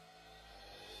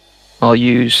 I'll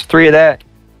use 3 of that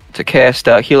to cast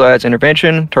Heliod's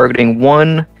Intervention, targeting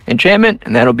 1 enchantment,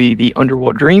 and that'll be the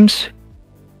Underworld Dreams.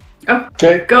 Oh,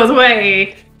 Okay. goes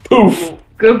away. Poof.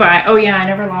 Goodbye. Oh yeah, I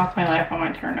never lost my life on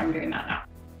my turn. I'm doing that now.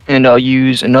 And I'll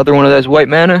use another one of those white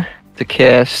mana to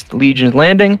cast Legion's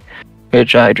Landing,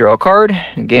 which I draw a card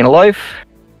and gain a life.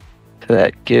 So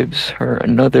that gives her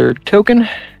another token.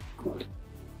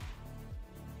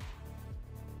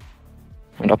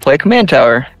 And I'll play a command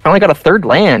tower. I only got a 3rd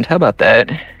land. How about that?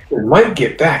 We might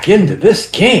get back into this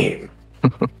game.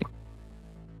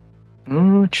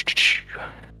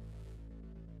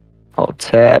 I'll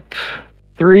tap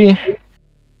 3.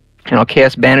 And I'll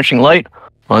cast Banishing Light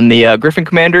on the Griffin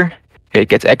Commander. It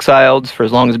gets exiled for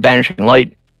as long as Banishing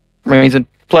Light remains in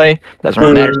play. That's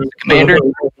what matters to the Commander.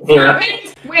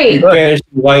 Wait, You banished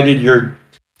and lighted your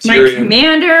my Tyrion.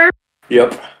 commander?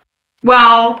 Yep.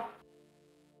 Well,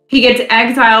 he gets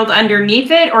exiled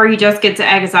underneath it, or he just gets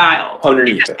exiled?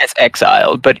 Underneath it. It's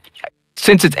exiled, but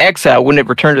since it's exiled, wouldn't it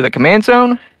return to the command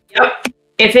zone? Yep.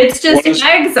 If it's just What is-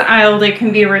 exiled, it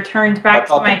can be returned I back to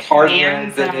thought my the card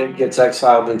command then it zone. gets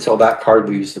exiled until that card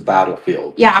leaves the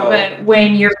battlefield. Yeah, So, but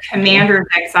when your commander is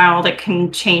exiled, it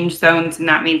can change zones, and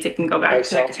that means it can go back to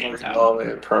the exiles command are zone.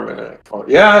 permanent, permanent.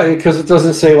 Yeah, because it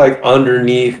doesn't say like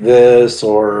underneath this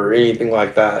or anything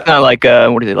like that. Not like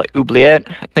what is it, like Oubliette?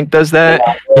 I think does that.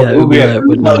 Yeah, Ooh, yeah. that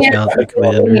would knock out the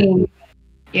commander.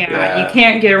 Yeah, you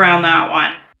can't get around that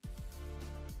one.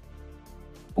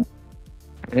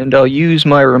 And I'll use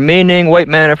my remaining white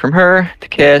mana from her to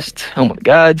cast Home of the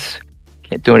Gods.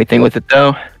 Can't do anything with it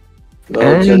though. No,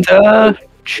 And anyone.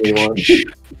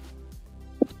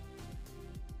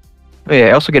 oh yeah,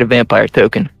 I also get a vampire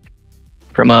token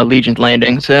from Legion's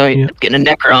Landing, so Yeah. getting a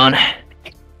Necron.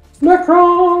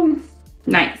 Necron.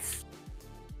 Nice.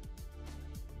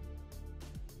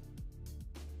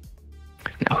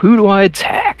 Now who do I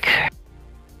attack?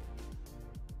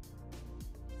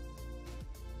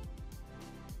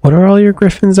 What are all your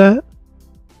griffins at?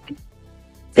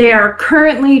 They are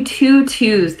currently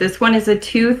 2/2s. This one is a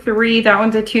 2/3. That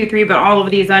one's a 2/3. But all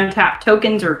of these untapped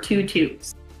tokens are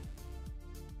 2/2s.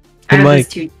 Hey, As is Mike.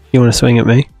 2. You want to swing at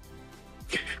me?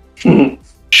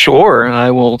 Sure,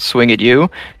 I will swing at you.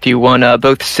 Do you want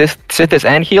both Sithis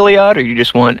and Heliod, or you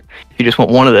just want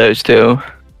one of those two?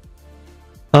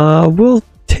 We'll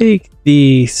take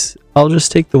these. I'll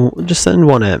just take just send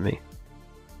one at me.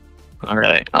 All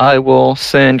right, I will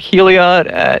send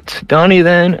Heliod at Donnie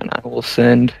then, and I will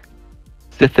send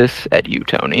Sithis at you,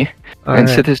 Tony. All and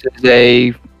right. Sithis is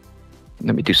a.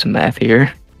 Let me do some math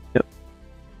here. Yep.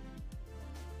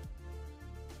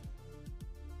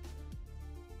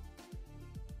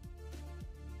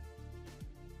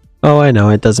 Oh, I know.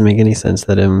 It doesn't make any sense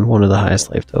that I'm one of the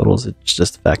highest life totals. It's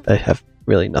just the fact I have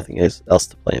really nothing else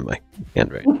to play in my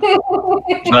hand right now.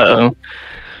 Uh-oh.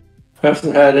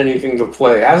 Hasn't had anything to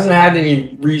play. Hasn't had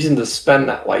any reason to spend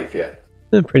that life yet.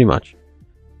 Pretty much.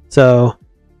 So,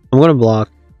 I'm going to block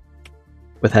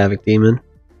with Havoc Demon.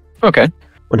 Okay.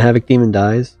 When Havoc Demon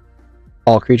dies,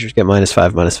 all creatures get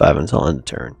 -5/-5 until end of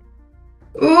turn.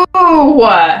 Ooh!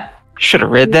 Should have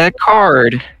read that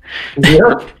card.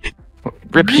 Yep.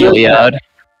 Rip Heliod.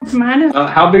 Minus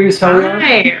How big is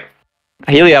Heliod?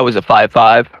 5. Heliod was a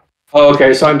 5/5. Oh,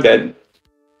 okay, so I'm dead.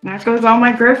 That goes all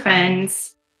my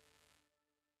griffins.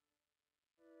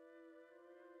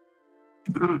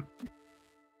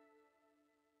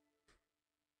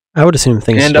 I would assume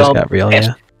things And, just got real, pass-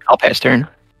 yeah. I'll pass turn.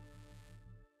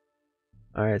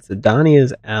 Alright, so Donnie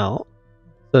is out.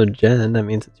 So Jen, that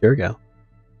means it's your go.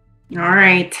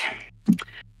 Alright.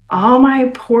 All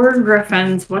my poor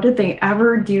griffins, what did they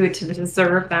ever do to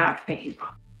deserve that fate?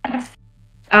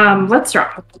 Let's draw.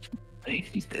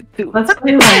 Let's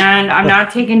play land. I'm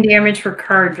not taking damage for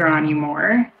card draw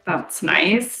anymore. That's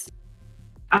nice.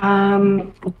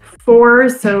 4,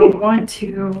 so 1,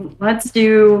 2. Let's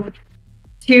do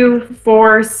 2,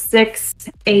 4, 6,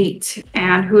 8.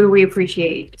 And who do we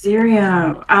appreciate?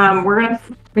 Zerium. We're gonna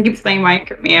keep playing my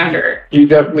commander. You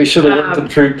definitely should have worked the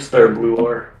troops there, Blue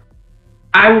War.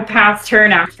 I will pass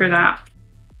turn after that.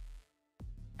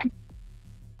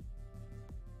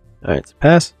 Alright, so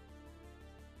pass.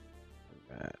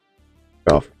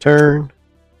 Draw for turn.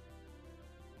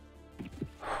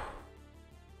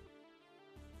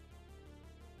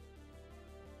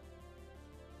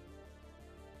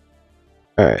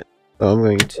 Alright, so I'm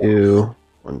going to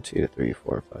 1, 2, 3,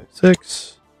 4, 5,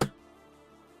 6.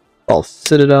 False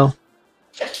Citadel.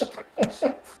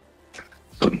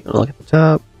 Look at the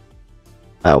top.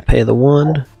 I'll pay the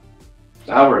 1.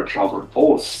 Now we're in trouble.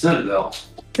 Full Citadel.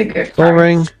 It's a good Full card.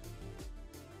 ring.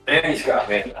 And he's got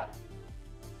me.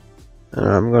 And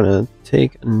I'm gonna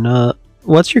take another.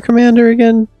 What's your commander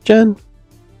again, Jen?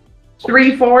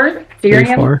 3, 4. 3,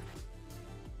 Zerium. 4.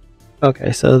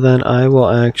 Okay, so then I will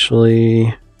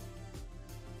actually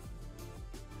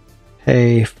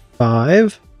pay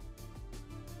 5.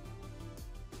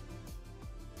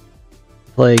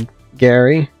 Play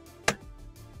Gary.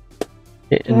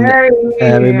 And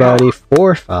everybody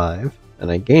 4, 5.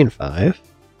 And I gain 5.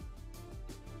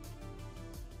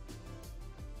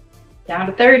 Down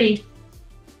to 30.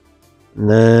 And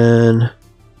then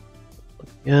look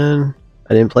again.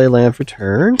 I didn't play land for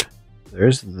turn.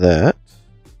 There's that.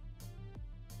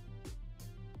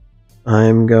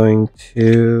 I'm going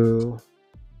to,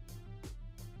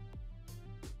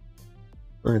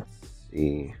 let's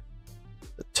see,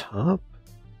 the top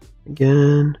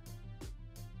again.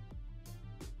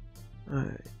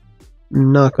 I'm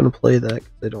not going to play that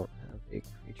because I don't have a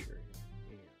creature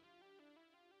in hand.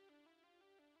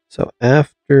 So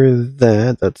after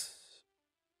that, that's,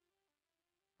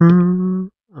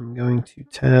 I'm going to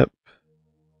tap.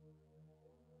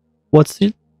 What's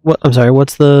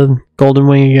the golden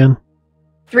wing again?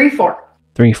 3, 4.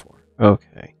 3, 4.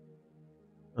 Okay.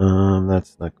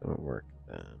 That's not going to work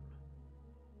then.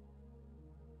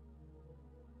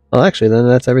 Well, actually, then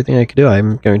that's everything I could do.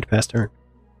 I'm going to pass turn.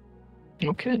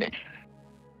 Okay.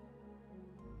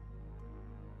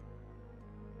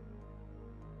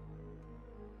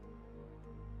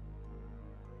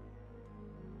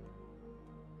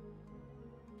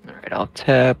 Alright, I'll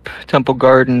tap Temple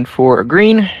Garden for a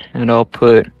green, and I'll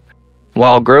put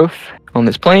Wild Growth on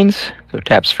this plains. So it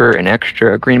taps for an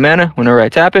extra green mana whenever I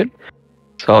tap it.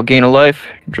 So I'll gain a life,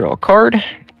 draw a card.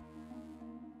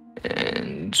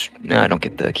 And no, I don't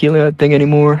get the Heliod thing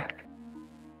anymore.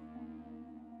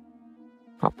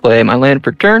 I'll play my land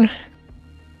for turn,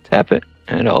 tap it,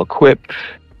 and I'll equip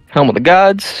Helm of the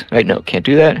Gods. Wait, no, can't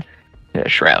do that. Yeah,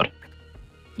 Shroud.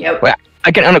 Yep. Well,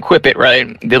 I can unequip it,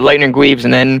 right? The Lightning Greaves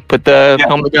and then put the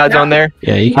Helm of the Gods on there.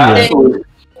 Yeah, you can do that. Absolutely.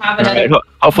 Have All it. right.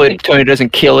 Hopefully Tony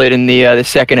doesn't kill it in the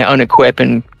second I unequip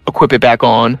and equip it back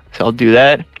on. So I'll do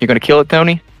that. You're gonna kill it,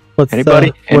 Tony? What's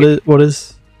Anybody? what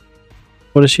is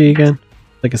she again?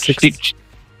 Like a 6, She-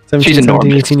 17, she's 17,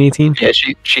 enormous. 18, 18? Yeah,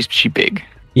 she's big.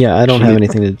 Yeah, I don't have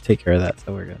anything to take care of that,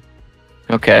 so we're good.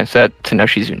 Okay, so now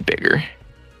she's even bigger.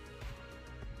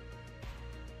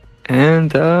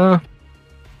 And feel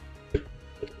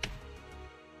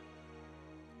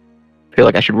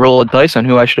like I should roll a dice on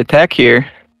who I should attack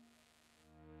here.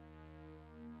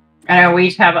 I know we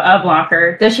each have a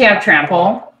blocker. Does she have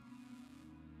trample?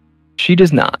 She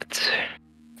does not.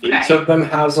 Each of them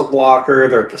has a blocker.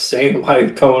 They're at the same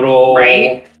life total.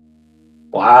 Right.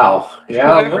 Wow.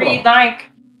 Yeah. Whoever you'd like.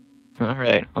 All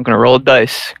right, I'm gonna roll a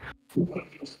dice.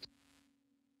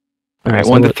 All right,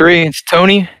 so 1 to 3, it's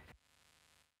Tony.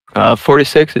 4 to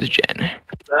 6 is Jen.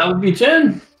 That would be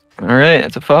Jen. All right,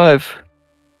 that's a 5.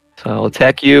 So I'll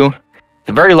attack you. It's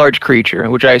a very large creature,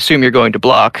 which I assume you're going to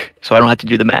block, so I don't have to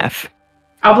do the math.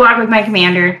 I'll block with my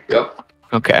commander. Yep.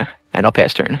 Okay, and I'll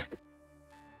pass turn.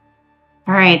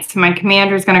 All right, so my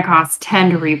commander is going to cost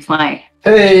 10 to replay.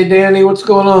 Hey, Danny, what's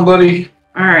going on, buddy?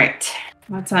 All right,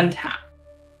 let's untap.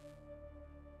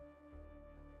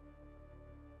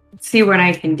 Let's see what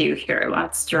I can do here.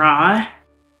 Let's draw.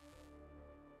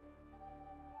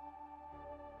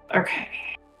 Okay,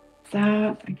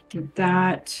 that, I can do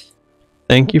that.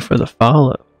 Thank you for the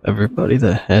follow, everybody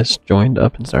that has joined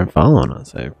up and started following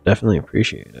us. I definitely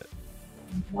appreciate it.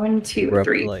 1, 2, We're up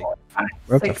 3, to, like, 4, 5,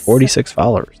 we're up to 6, 46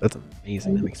 followers. That's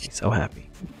amazing. That makes me so happy.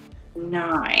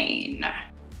 9.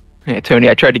 Hey, Tony,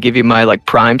 I tried to give you my like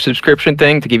Prime subscription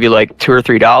thing to give you like $2 or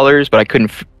 $3, but I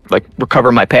couldn't like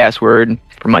recover my password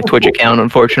from my Twitch account,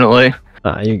 unfortunately.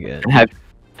 You're good. I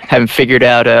haven't figured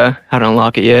out how to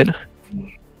unlock it yet.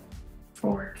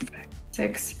 4, 5,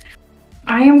 6.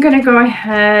 I am going to go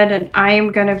ahead and I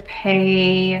am going to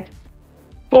pay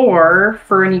 4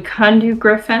 for an Ikundu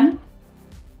Griffin.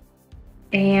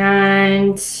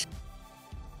 And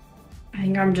I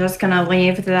think I'm just going to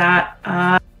leave that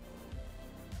up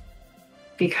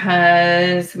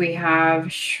because we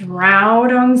have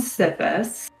Shroud on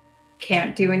Siphus.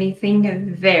 Can't do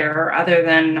anything there other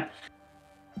than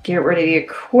get rid of the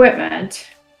equipment,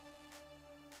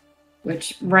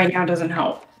 which right now doesn't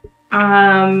help.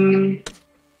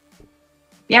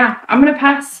 Yeah, I'm gonna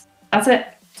pass. That's it.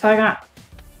 That's all I got.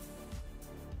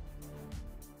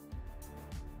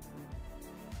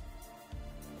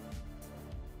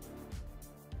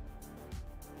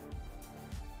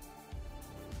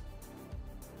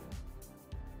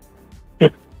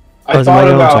 I thought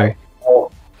about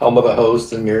Helm of the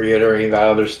Host and Myriad or any of that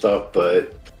other stuff,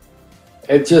 but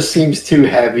it just seems too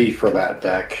heavy for that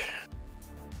deck.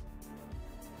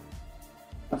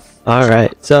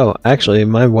 Alright, so actually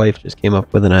my wife just came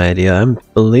up with an idea. I'm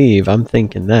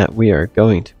thinking that we are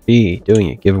going to be doing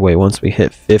a giveaway once we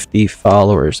hit 50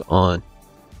 followers on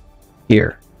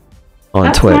here on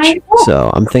That's Twitch. nice. So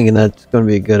I'm thinking that's going to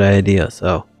be a good idea.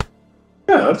 So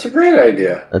Yeah, that's a great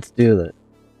idea. let's do that.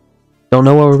 Don't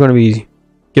know what we're going to be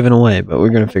giving away, but we're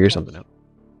going to figure something out.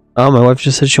 Oh, my wife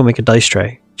just said she'll make a dice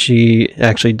tray. She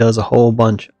actually does a whole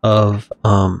bunch of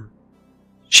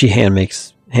she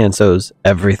hand sews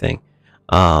everything.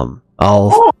 I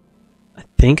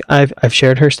think I've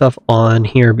shared her stuff on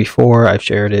here before. I've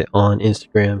shared it on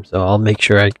Instagram, so I'll make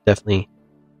sure I definitely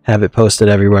have it posted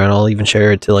everywhere, and I'll even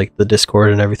share it to like the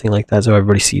Discord and everything like that, so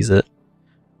everybody sees it.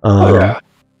 Yeah.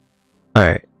 All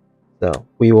right, so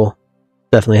we will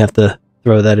definitely have to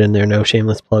throw that in there. No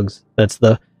shameless plugs. That's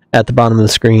at the bottom of the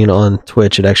screen on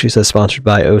Twitch. It actually says sponsored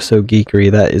by Oh So Geekery.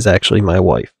 That is actually my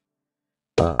wife.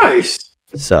 Nice.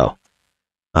 So,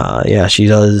 yeah, she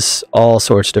does all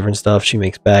sorts of different stuff. She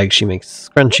makes bags, she makes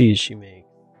scrunchies, she makes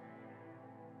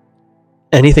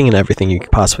anything and everything you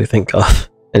could possibly think of.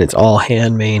 And it's all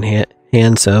handmade,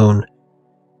 hand sewn.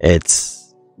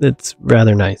 It's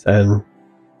rather nice. I'm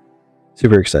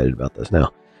super excited about this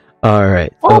now.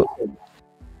 Alright, so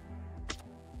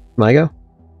my go?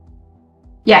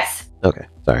 Yes. Okay,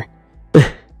 sorry.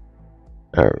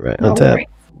 Alright, No untap. worries.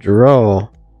 Draw.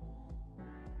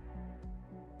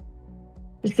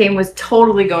 This game was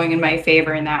totally going in my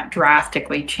favor, and that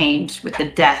drastically changed with the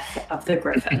death of the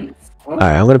Griffins. Alright,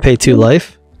 I'm gonna pay 2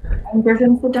 life And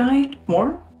Griffins that died?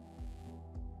 More?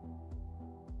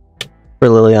 for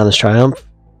Liliana's Triumph.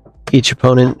 Each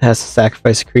opponent has to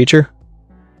sacrifice a creature.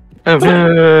 Oh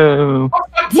no!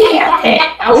 Damn it!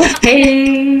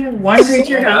 Okay. One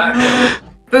creature down.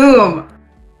 Boom.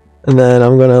 And then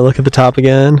I'm gonna look at the top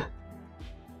again.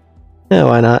 Yeah,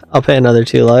 why not? I'll pay another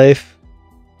 2 life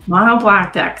Mono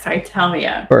black decks, I tell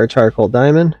ya. for a charcoal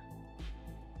diamond.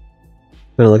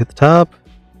 Gonna look at the top.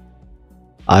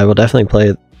 I will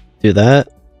definitely do that.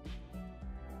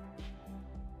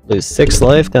 Lose 6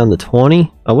 life down to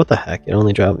 20. Oh, what the heck? It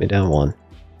only dropped me down 1.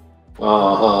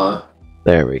 Uh-huh.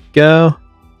 There we go.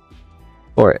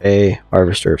 For a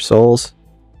Harvester of Souls.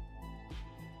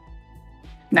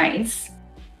 Nice.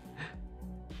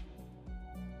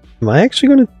 Am I actually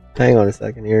gonna hang on a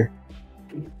second here?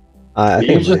 I Are think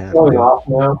you I might just have going to. off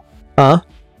now? Huh?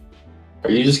 Are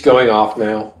you just going off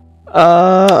now?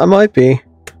 I might be.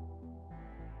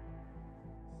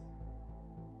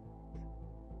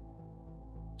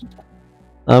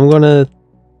 I'm gonna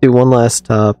do one last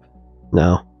top.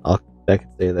 No, I can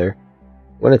stay there.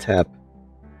 I'm gonna tap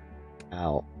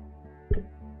out to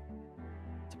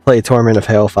play Torment of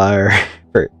Hailfire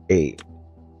for 8.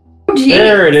 Oh, geez.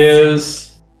 There it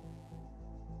is.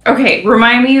 Okay,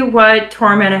 remind me what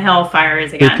Torment of Hellfire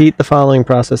is again. Repeat the following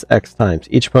process X times.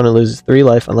 Each opponent loses 3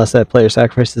 life unless that player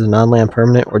sacrifices a non-land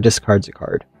permanent or discards a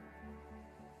card.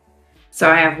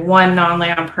 So I have 1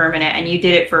 non-land permanent, and you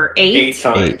did it for 8? 8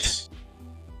 times.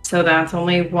 So that's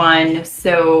only 1.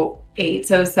 So 8.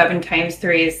 So 7 times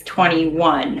 3 is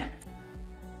 21.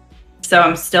 So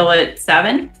I'm still at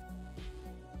 7?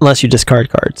 Unless you discard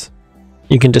cards.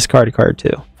 You can discard a card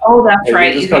too. Oh, that's Yeah,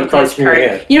 right. you You discard can cards from your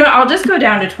discard. hand. You know what? I'll just go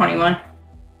down to 21.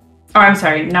 Oh, I'm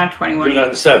sorry. Not 21. You're down to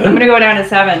I'm 7. going to go down to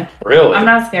 7. Really? I'm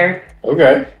not scared.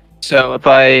 Okay. So if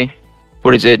I,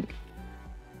 what is it?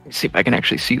 Let's see if I can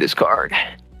actually see this card.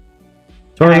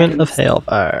 Torment of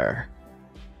Hailfire.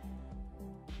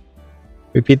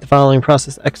 Repeat the following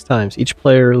process X times. Each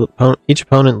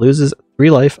opponent loses 3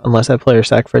 life unless that player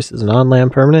sacrifices a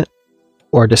non-land permanent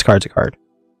or discards a card.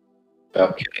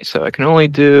 Yep. Okay, so I can only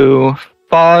do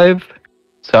 5.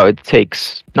 So it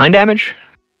takes 9 damage.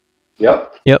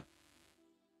 Yep.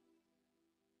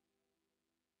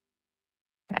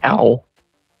 Ow.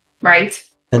 Right?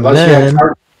 And Unless you have then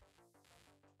card-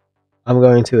 I'm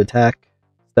going to attack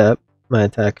step my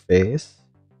attack phase.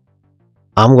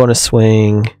 I'm going to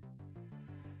swing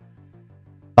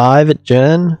 5 at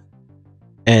Jen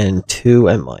and 2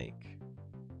 at Mike.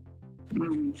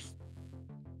 Mm.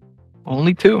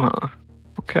 Only 2, huh?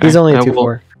 Okay. He's only I a 2-4.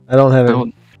 will- I don't have I him.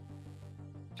 will-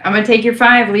 I'm going to take your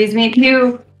 5. Leaves me at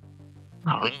 2.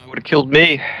 I don't know. It would have killed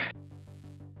me.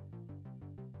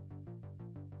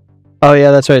 Oh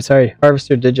yeah, that's right. Sorry,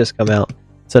 Harvester did just come out.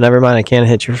 So never mind. I can't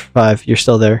hit you for 5. You're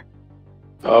still there.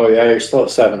 Oh, yeah, you're still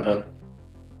at 7, huh?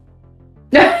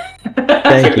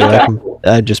 Thank you.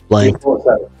 I just blanked. You're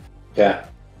still at 7. Yeah.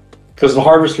 Because the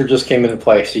Harvester just came into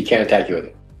play, so you can't attack you with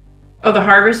it. Oh, the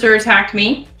Harvester attacked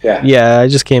me? Yeah. Yeah, he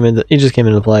just came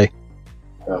into play.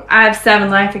 I have 7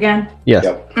 life again. Yes.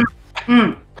 Yep.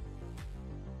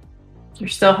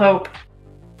 There's still hope.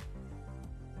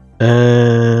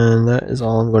 And that is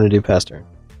all I'm going to do past turn.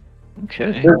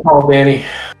 Okay. Your call, Danny.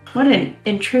 What an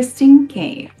interesting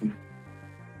game.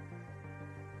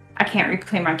 I can't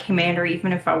reclaim my commander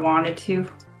even if I wanted to.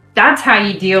 That's how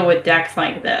you deal with decks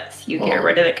like this. You get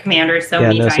rid of the commander so Yeah,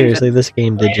 many no, times. seriously, this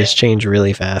game did just change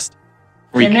really fast.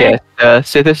 Recast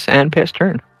Sithis and pass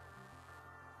turn.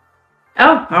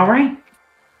 Oh, alright.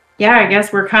 Yeah, I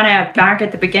guess we're kind of back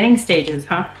at the beginning stages,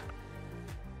 huh?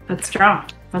 Let's draw.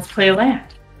 Let's play a land.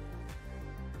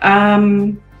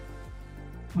 1,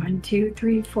 2,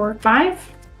 3, 4,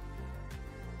 5.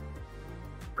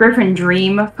 Griffin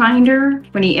Dream Finder.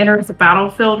 When he enters the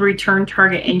battlefield, return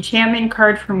target enchantment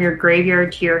card from your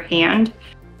graveyard to your hand.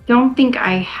 Don't think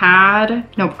I had.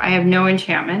 Nope, I have no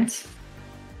enchantments.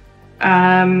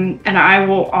 And I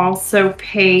will also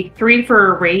pay 3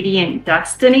 for Radiant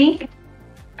Destiny.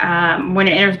 When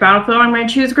it enters battlefield, I'm going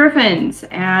to choose Griffins.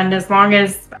 And as long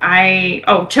as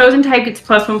chosen type gets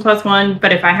 +1/+1.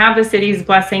 But if I have the city's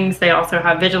blessings, they also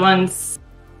have vigilance.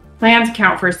 Lands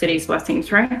count for city's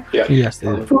blessings, right? Yeah. Yes, they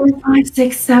do. 4, 5,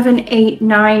 6, 7, 8,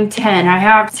 9, 10. I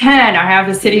have 10. I have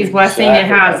the city's blessing. It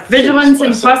has Exactly. vigilance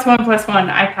and City's +1/+1.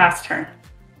 I pass turn.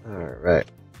 Alright.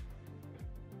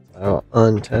 I'll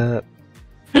untap.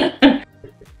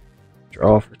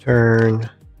 Draw for turn.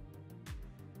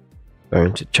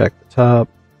 Going to check the top.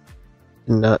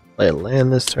 Did not play a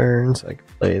land this turn, so I can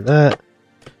play that.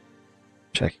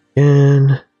 Check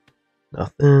again.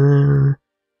 Nothing.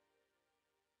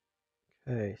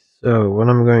 Okay, so what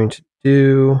I'm going to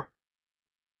do.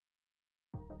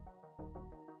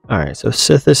 Alright, so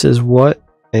Sithis is what?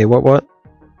 A what?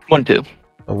 1/2.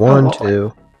 A 1/2. Oh.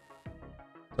 So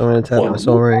I'm going to tap my One.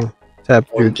 Soul Ring. Tap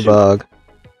Root the 1/2. Bog.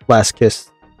 Last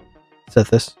Kiss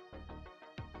Sithis.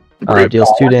 Great.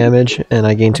 Deals 2 damage, and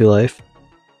I gain 2 life.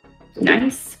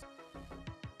 Nice.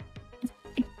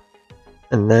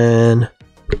 And then,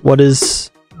 what is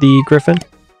the Griffin?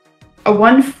 A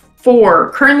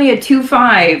 1/4. Currently a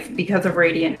 2/5 because of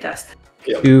Radiant Destiny.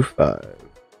 2/5.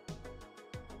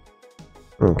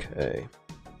 Okay.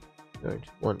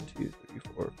 1, 2, 3,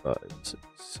 4, 5, 6,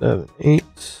 7, 8.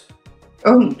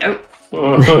 Oh no.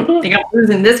 I think I'm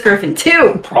losing this Griffin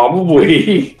too.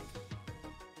 Probably.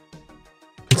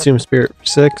 Consume Spirit for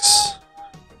 6.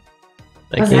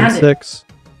 I What's gain that? 6.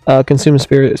 Consume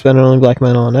Spirit, spend only black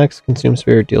mana on X. Consume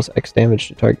Spirit deals X damage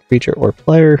to target creature or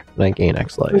player, and I gain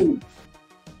X life. You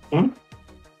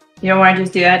don't want to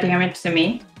just do that damage to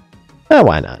me?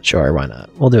 Why not? Sure, why not?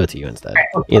 We'll do it to you instead.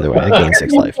 Either way, I gain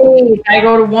 6 life. I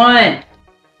go to 1.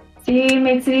 See, it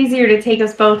makes it easier to take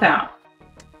us both out.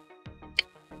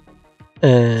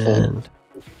 And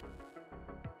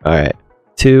alright.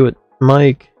 2 with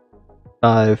Mike.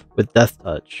 5 with Death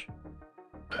Touch.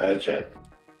 Gotcha.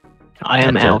 I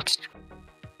am Gotcha. out.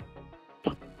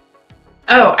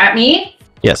 Oh, at me?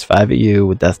 Yes, 5 at you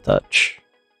with Death Touch.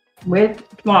 With,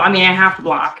 well, I mean, I have to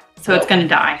block, so it's going to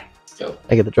die. So,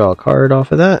 I get to draw a card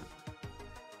off of that.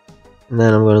 And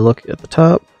then I'm going to look at the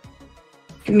top.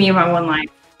 Give me my 1 life.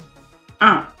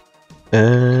 Oh,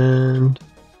 And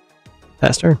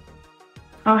pass turn.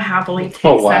 I'll happily take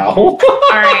oh wow. All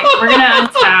right, we're going to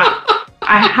untap.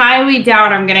 I highly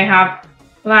doubt I'm going to have...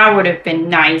 Well, that would have been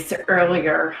nice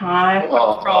earlier, huh?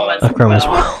 Oh, A Chrome as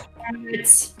well.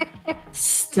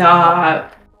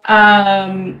 Stop.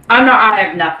 I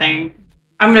have nothing.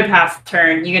 I'm gonna pass the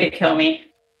turn. You gotta kill me.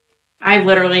 I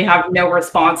literally have no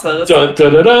responses. Dun,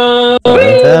 dun, dun, dun.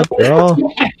 Untap,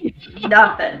 draw.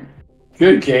 Nothing.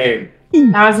 Good game.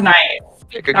 That was nice.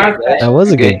 Good That game, was guys. That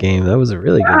was a good game. That was a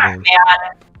really good Yeah, game. man.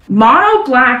 Mono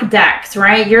black decks,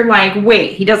 right? You're like,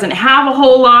 wait, he doesn't have a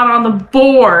whole lot on the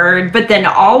board, but then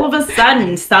all of a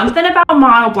sudden, something about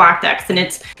mono black decks, and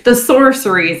it's the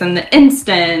sorceries and the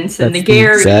instants and That's the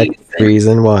Garys. exact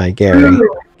reason why Gary.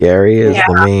 Gary is Yeah.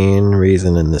 the main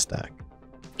reason in this deck.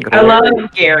 I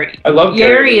love Gary. I love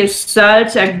Gary is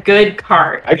such a good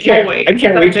card. I can't Always wait such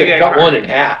to a good cut card. one in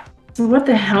half. So what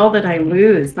the hell did I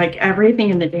lose? Like everything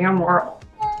in the damn world.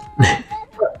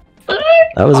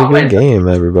 That was a good game,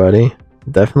 everybody.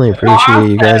 Definitely appreciate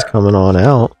you guys coming on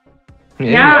out.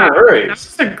 Yeah, No worries.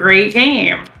 that was a great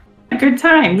game. A good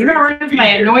time. You got rid of my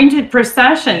anointed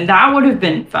procession. That would have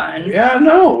been fun. Yeah,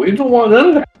 no, we don't want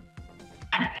none of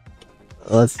that.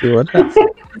 Let's see what happens.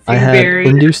 I had Very-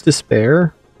 Induced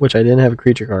Despair, which I didn't have a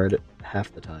creature card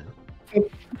half the time.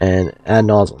 And Ad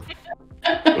Nauseam.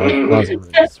 Nauseam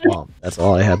in the swamp. That's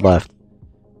all I had left.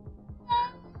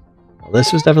 Well,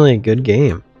 this was definitely a good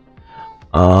game.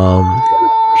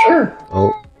 Sure.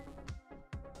 Oh.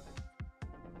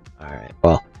 Alright,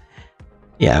 well.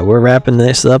 Yeah, we're wrapping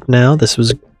this up now. This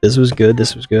was good.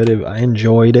 This was good. I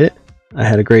enjoyed it. I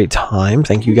had a great time.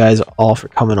 Thank you guys all for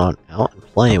coming on out and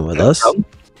playing with us.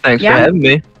 Thanks Yeah. for having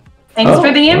me. Thanks Oh,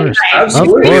 for the of invite. course.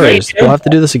 Absolutely. Of course. We'll have to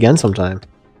do this again sometime.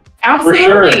 Absolutely.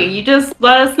 For sure. You just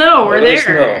let us know. We're Let us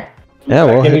there. know. Yeah,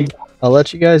 well, Any- I'll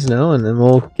let you guys know, and then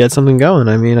we'll get something going.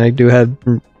 I mean, I do have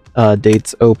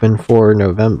dates open for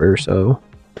November, so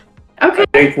Okay.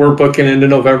 I think we're booking into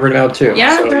November now too.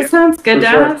 Yeah, so, that sounds good for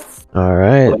to sure. us. all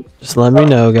right. Just let me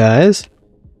know, guys.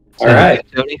 All right.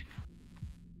 Tony.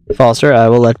 Foster, I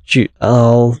will let you.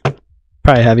 I'll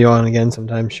probably have you on again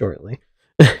sometime shortly.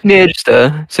 Yeah, just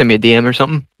send me a DM or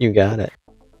something. You got it.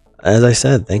 As I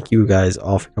said, thank you guys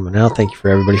all for coming out. Thank you for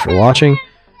everybody for watching.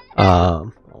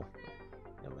 Well,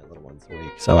 I got my little ones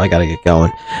awake, so I gotta get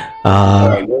going.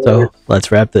 So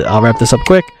let's wrap it. I'll wrap this up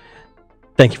quick.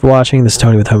 Thank you for watching. This is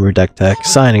Tony with Homebrew Deck Tech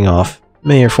signing off.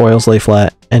 May your foils lay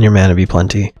flat and your mana be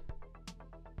plenty.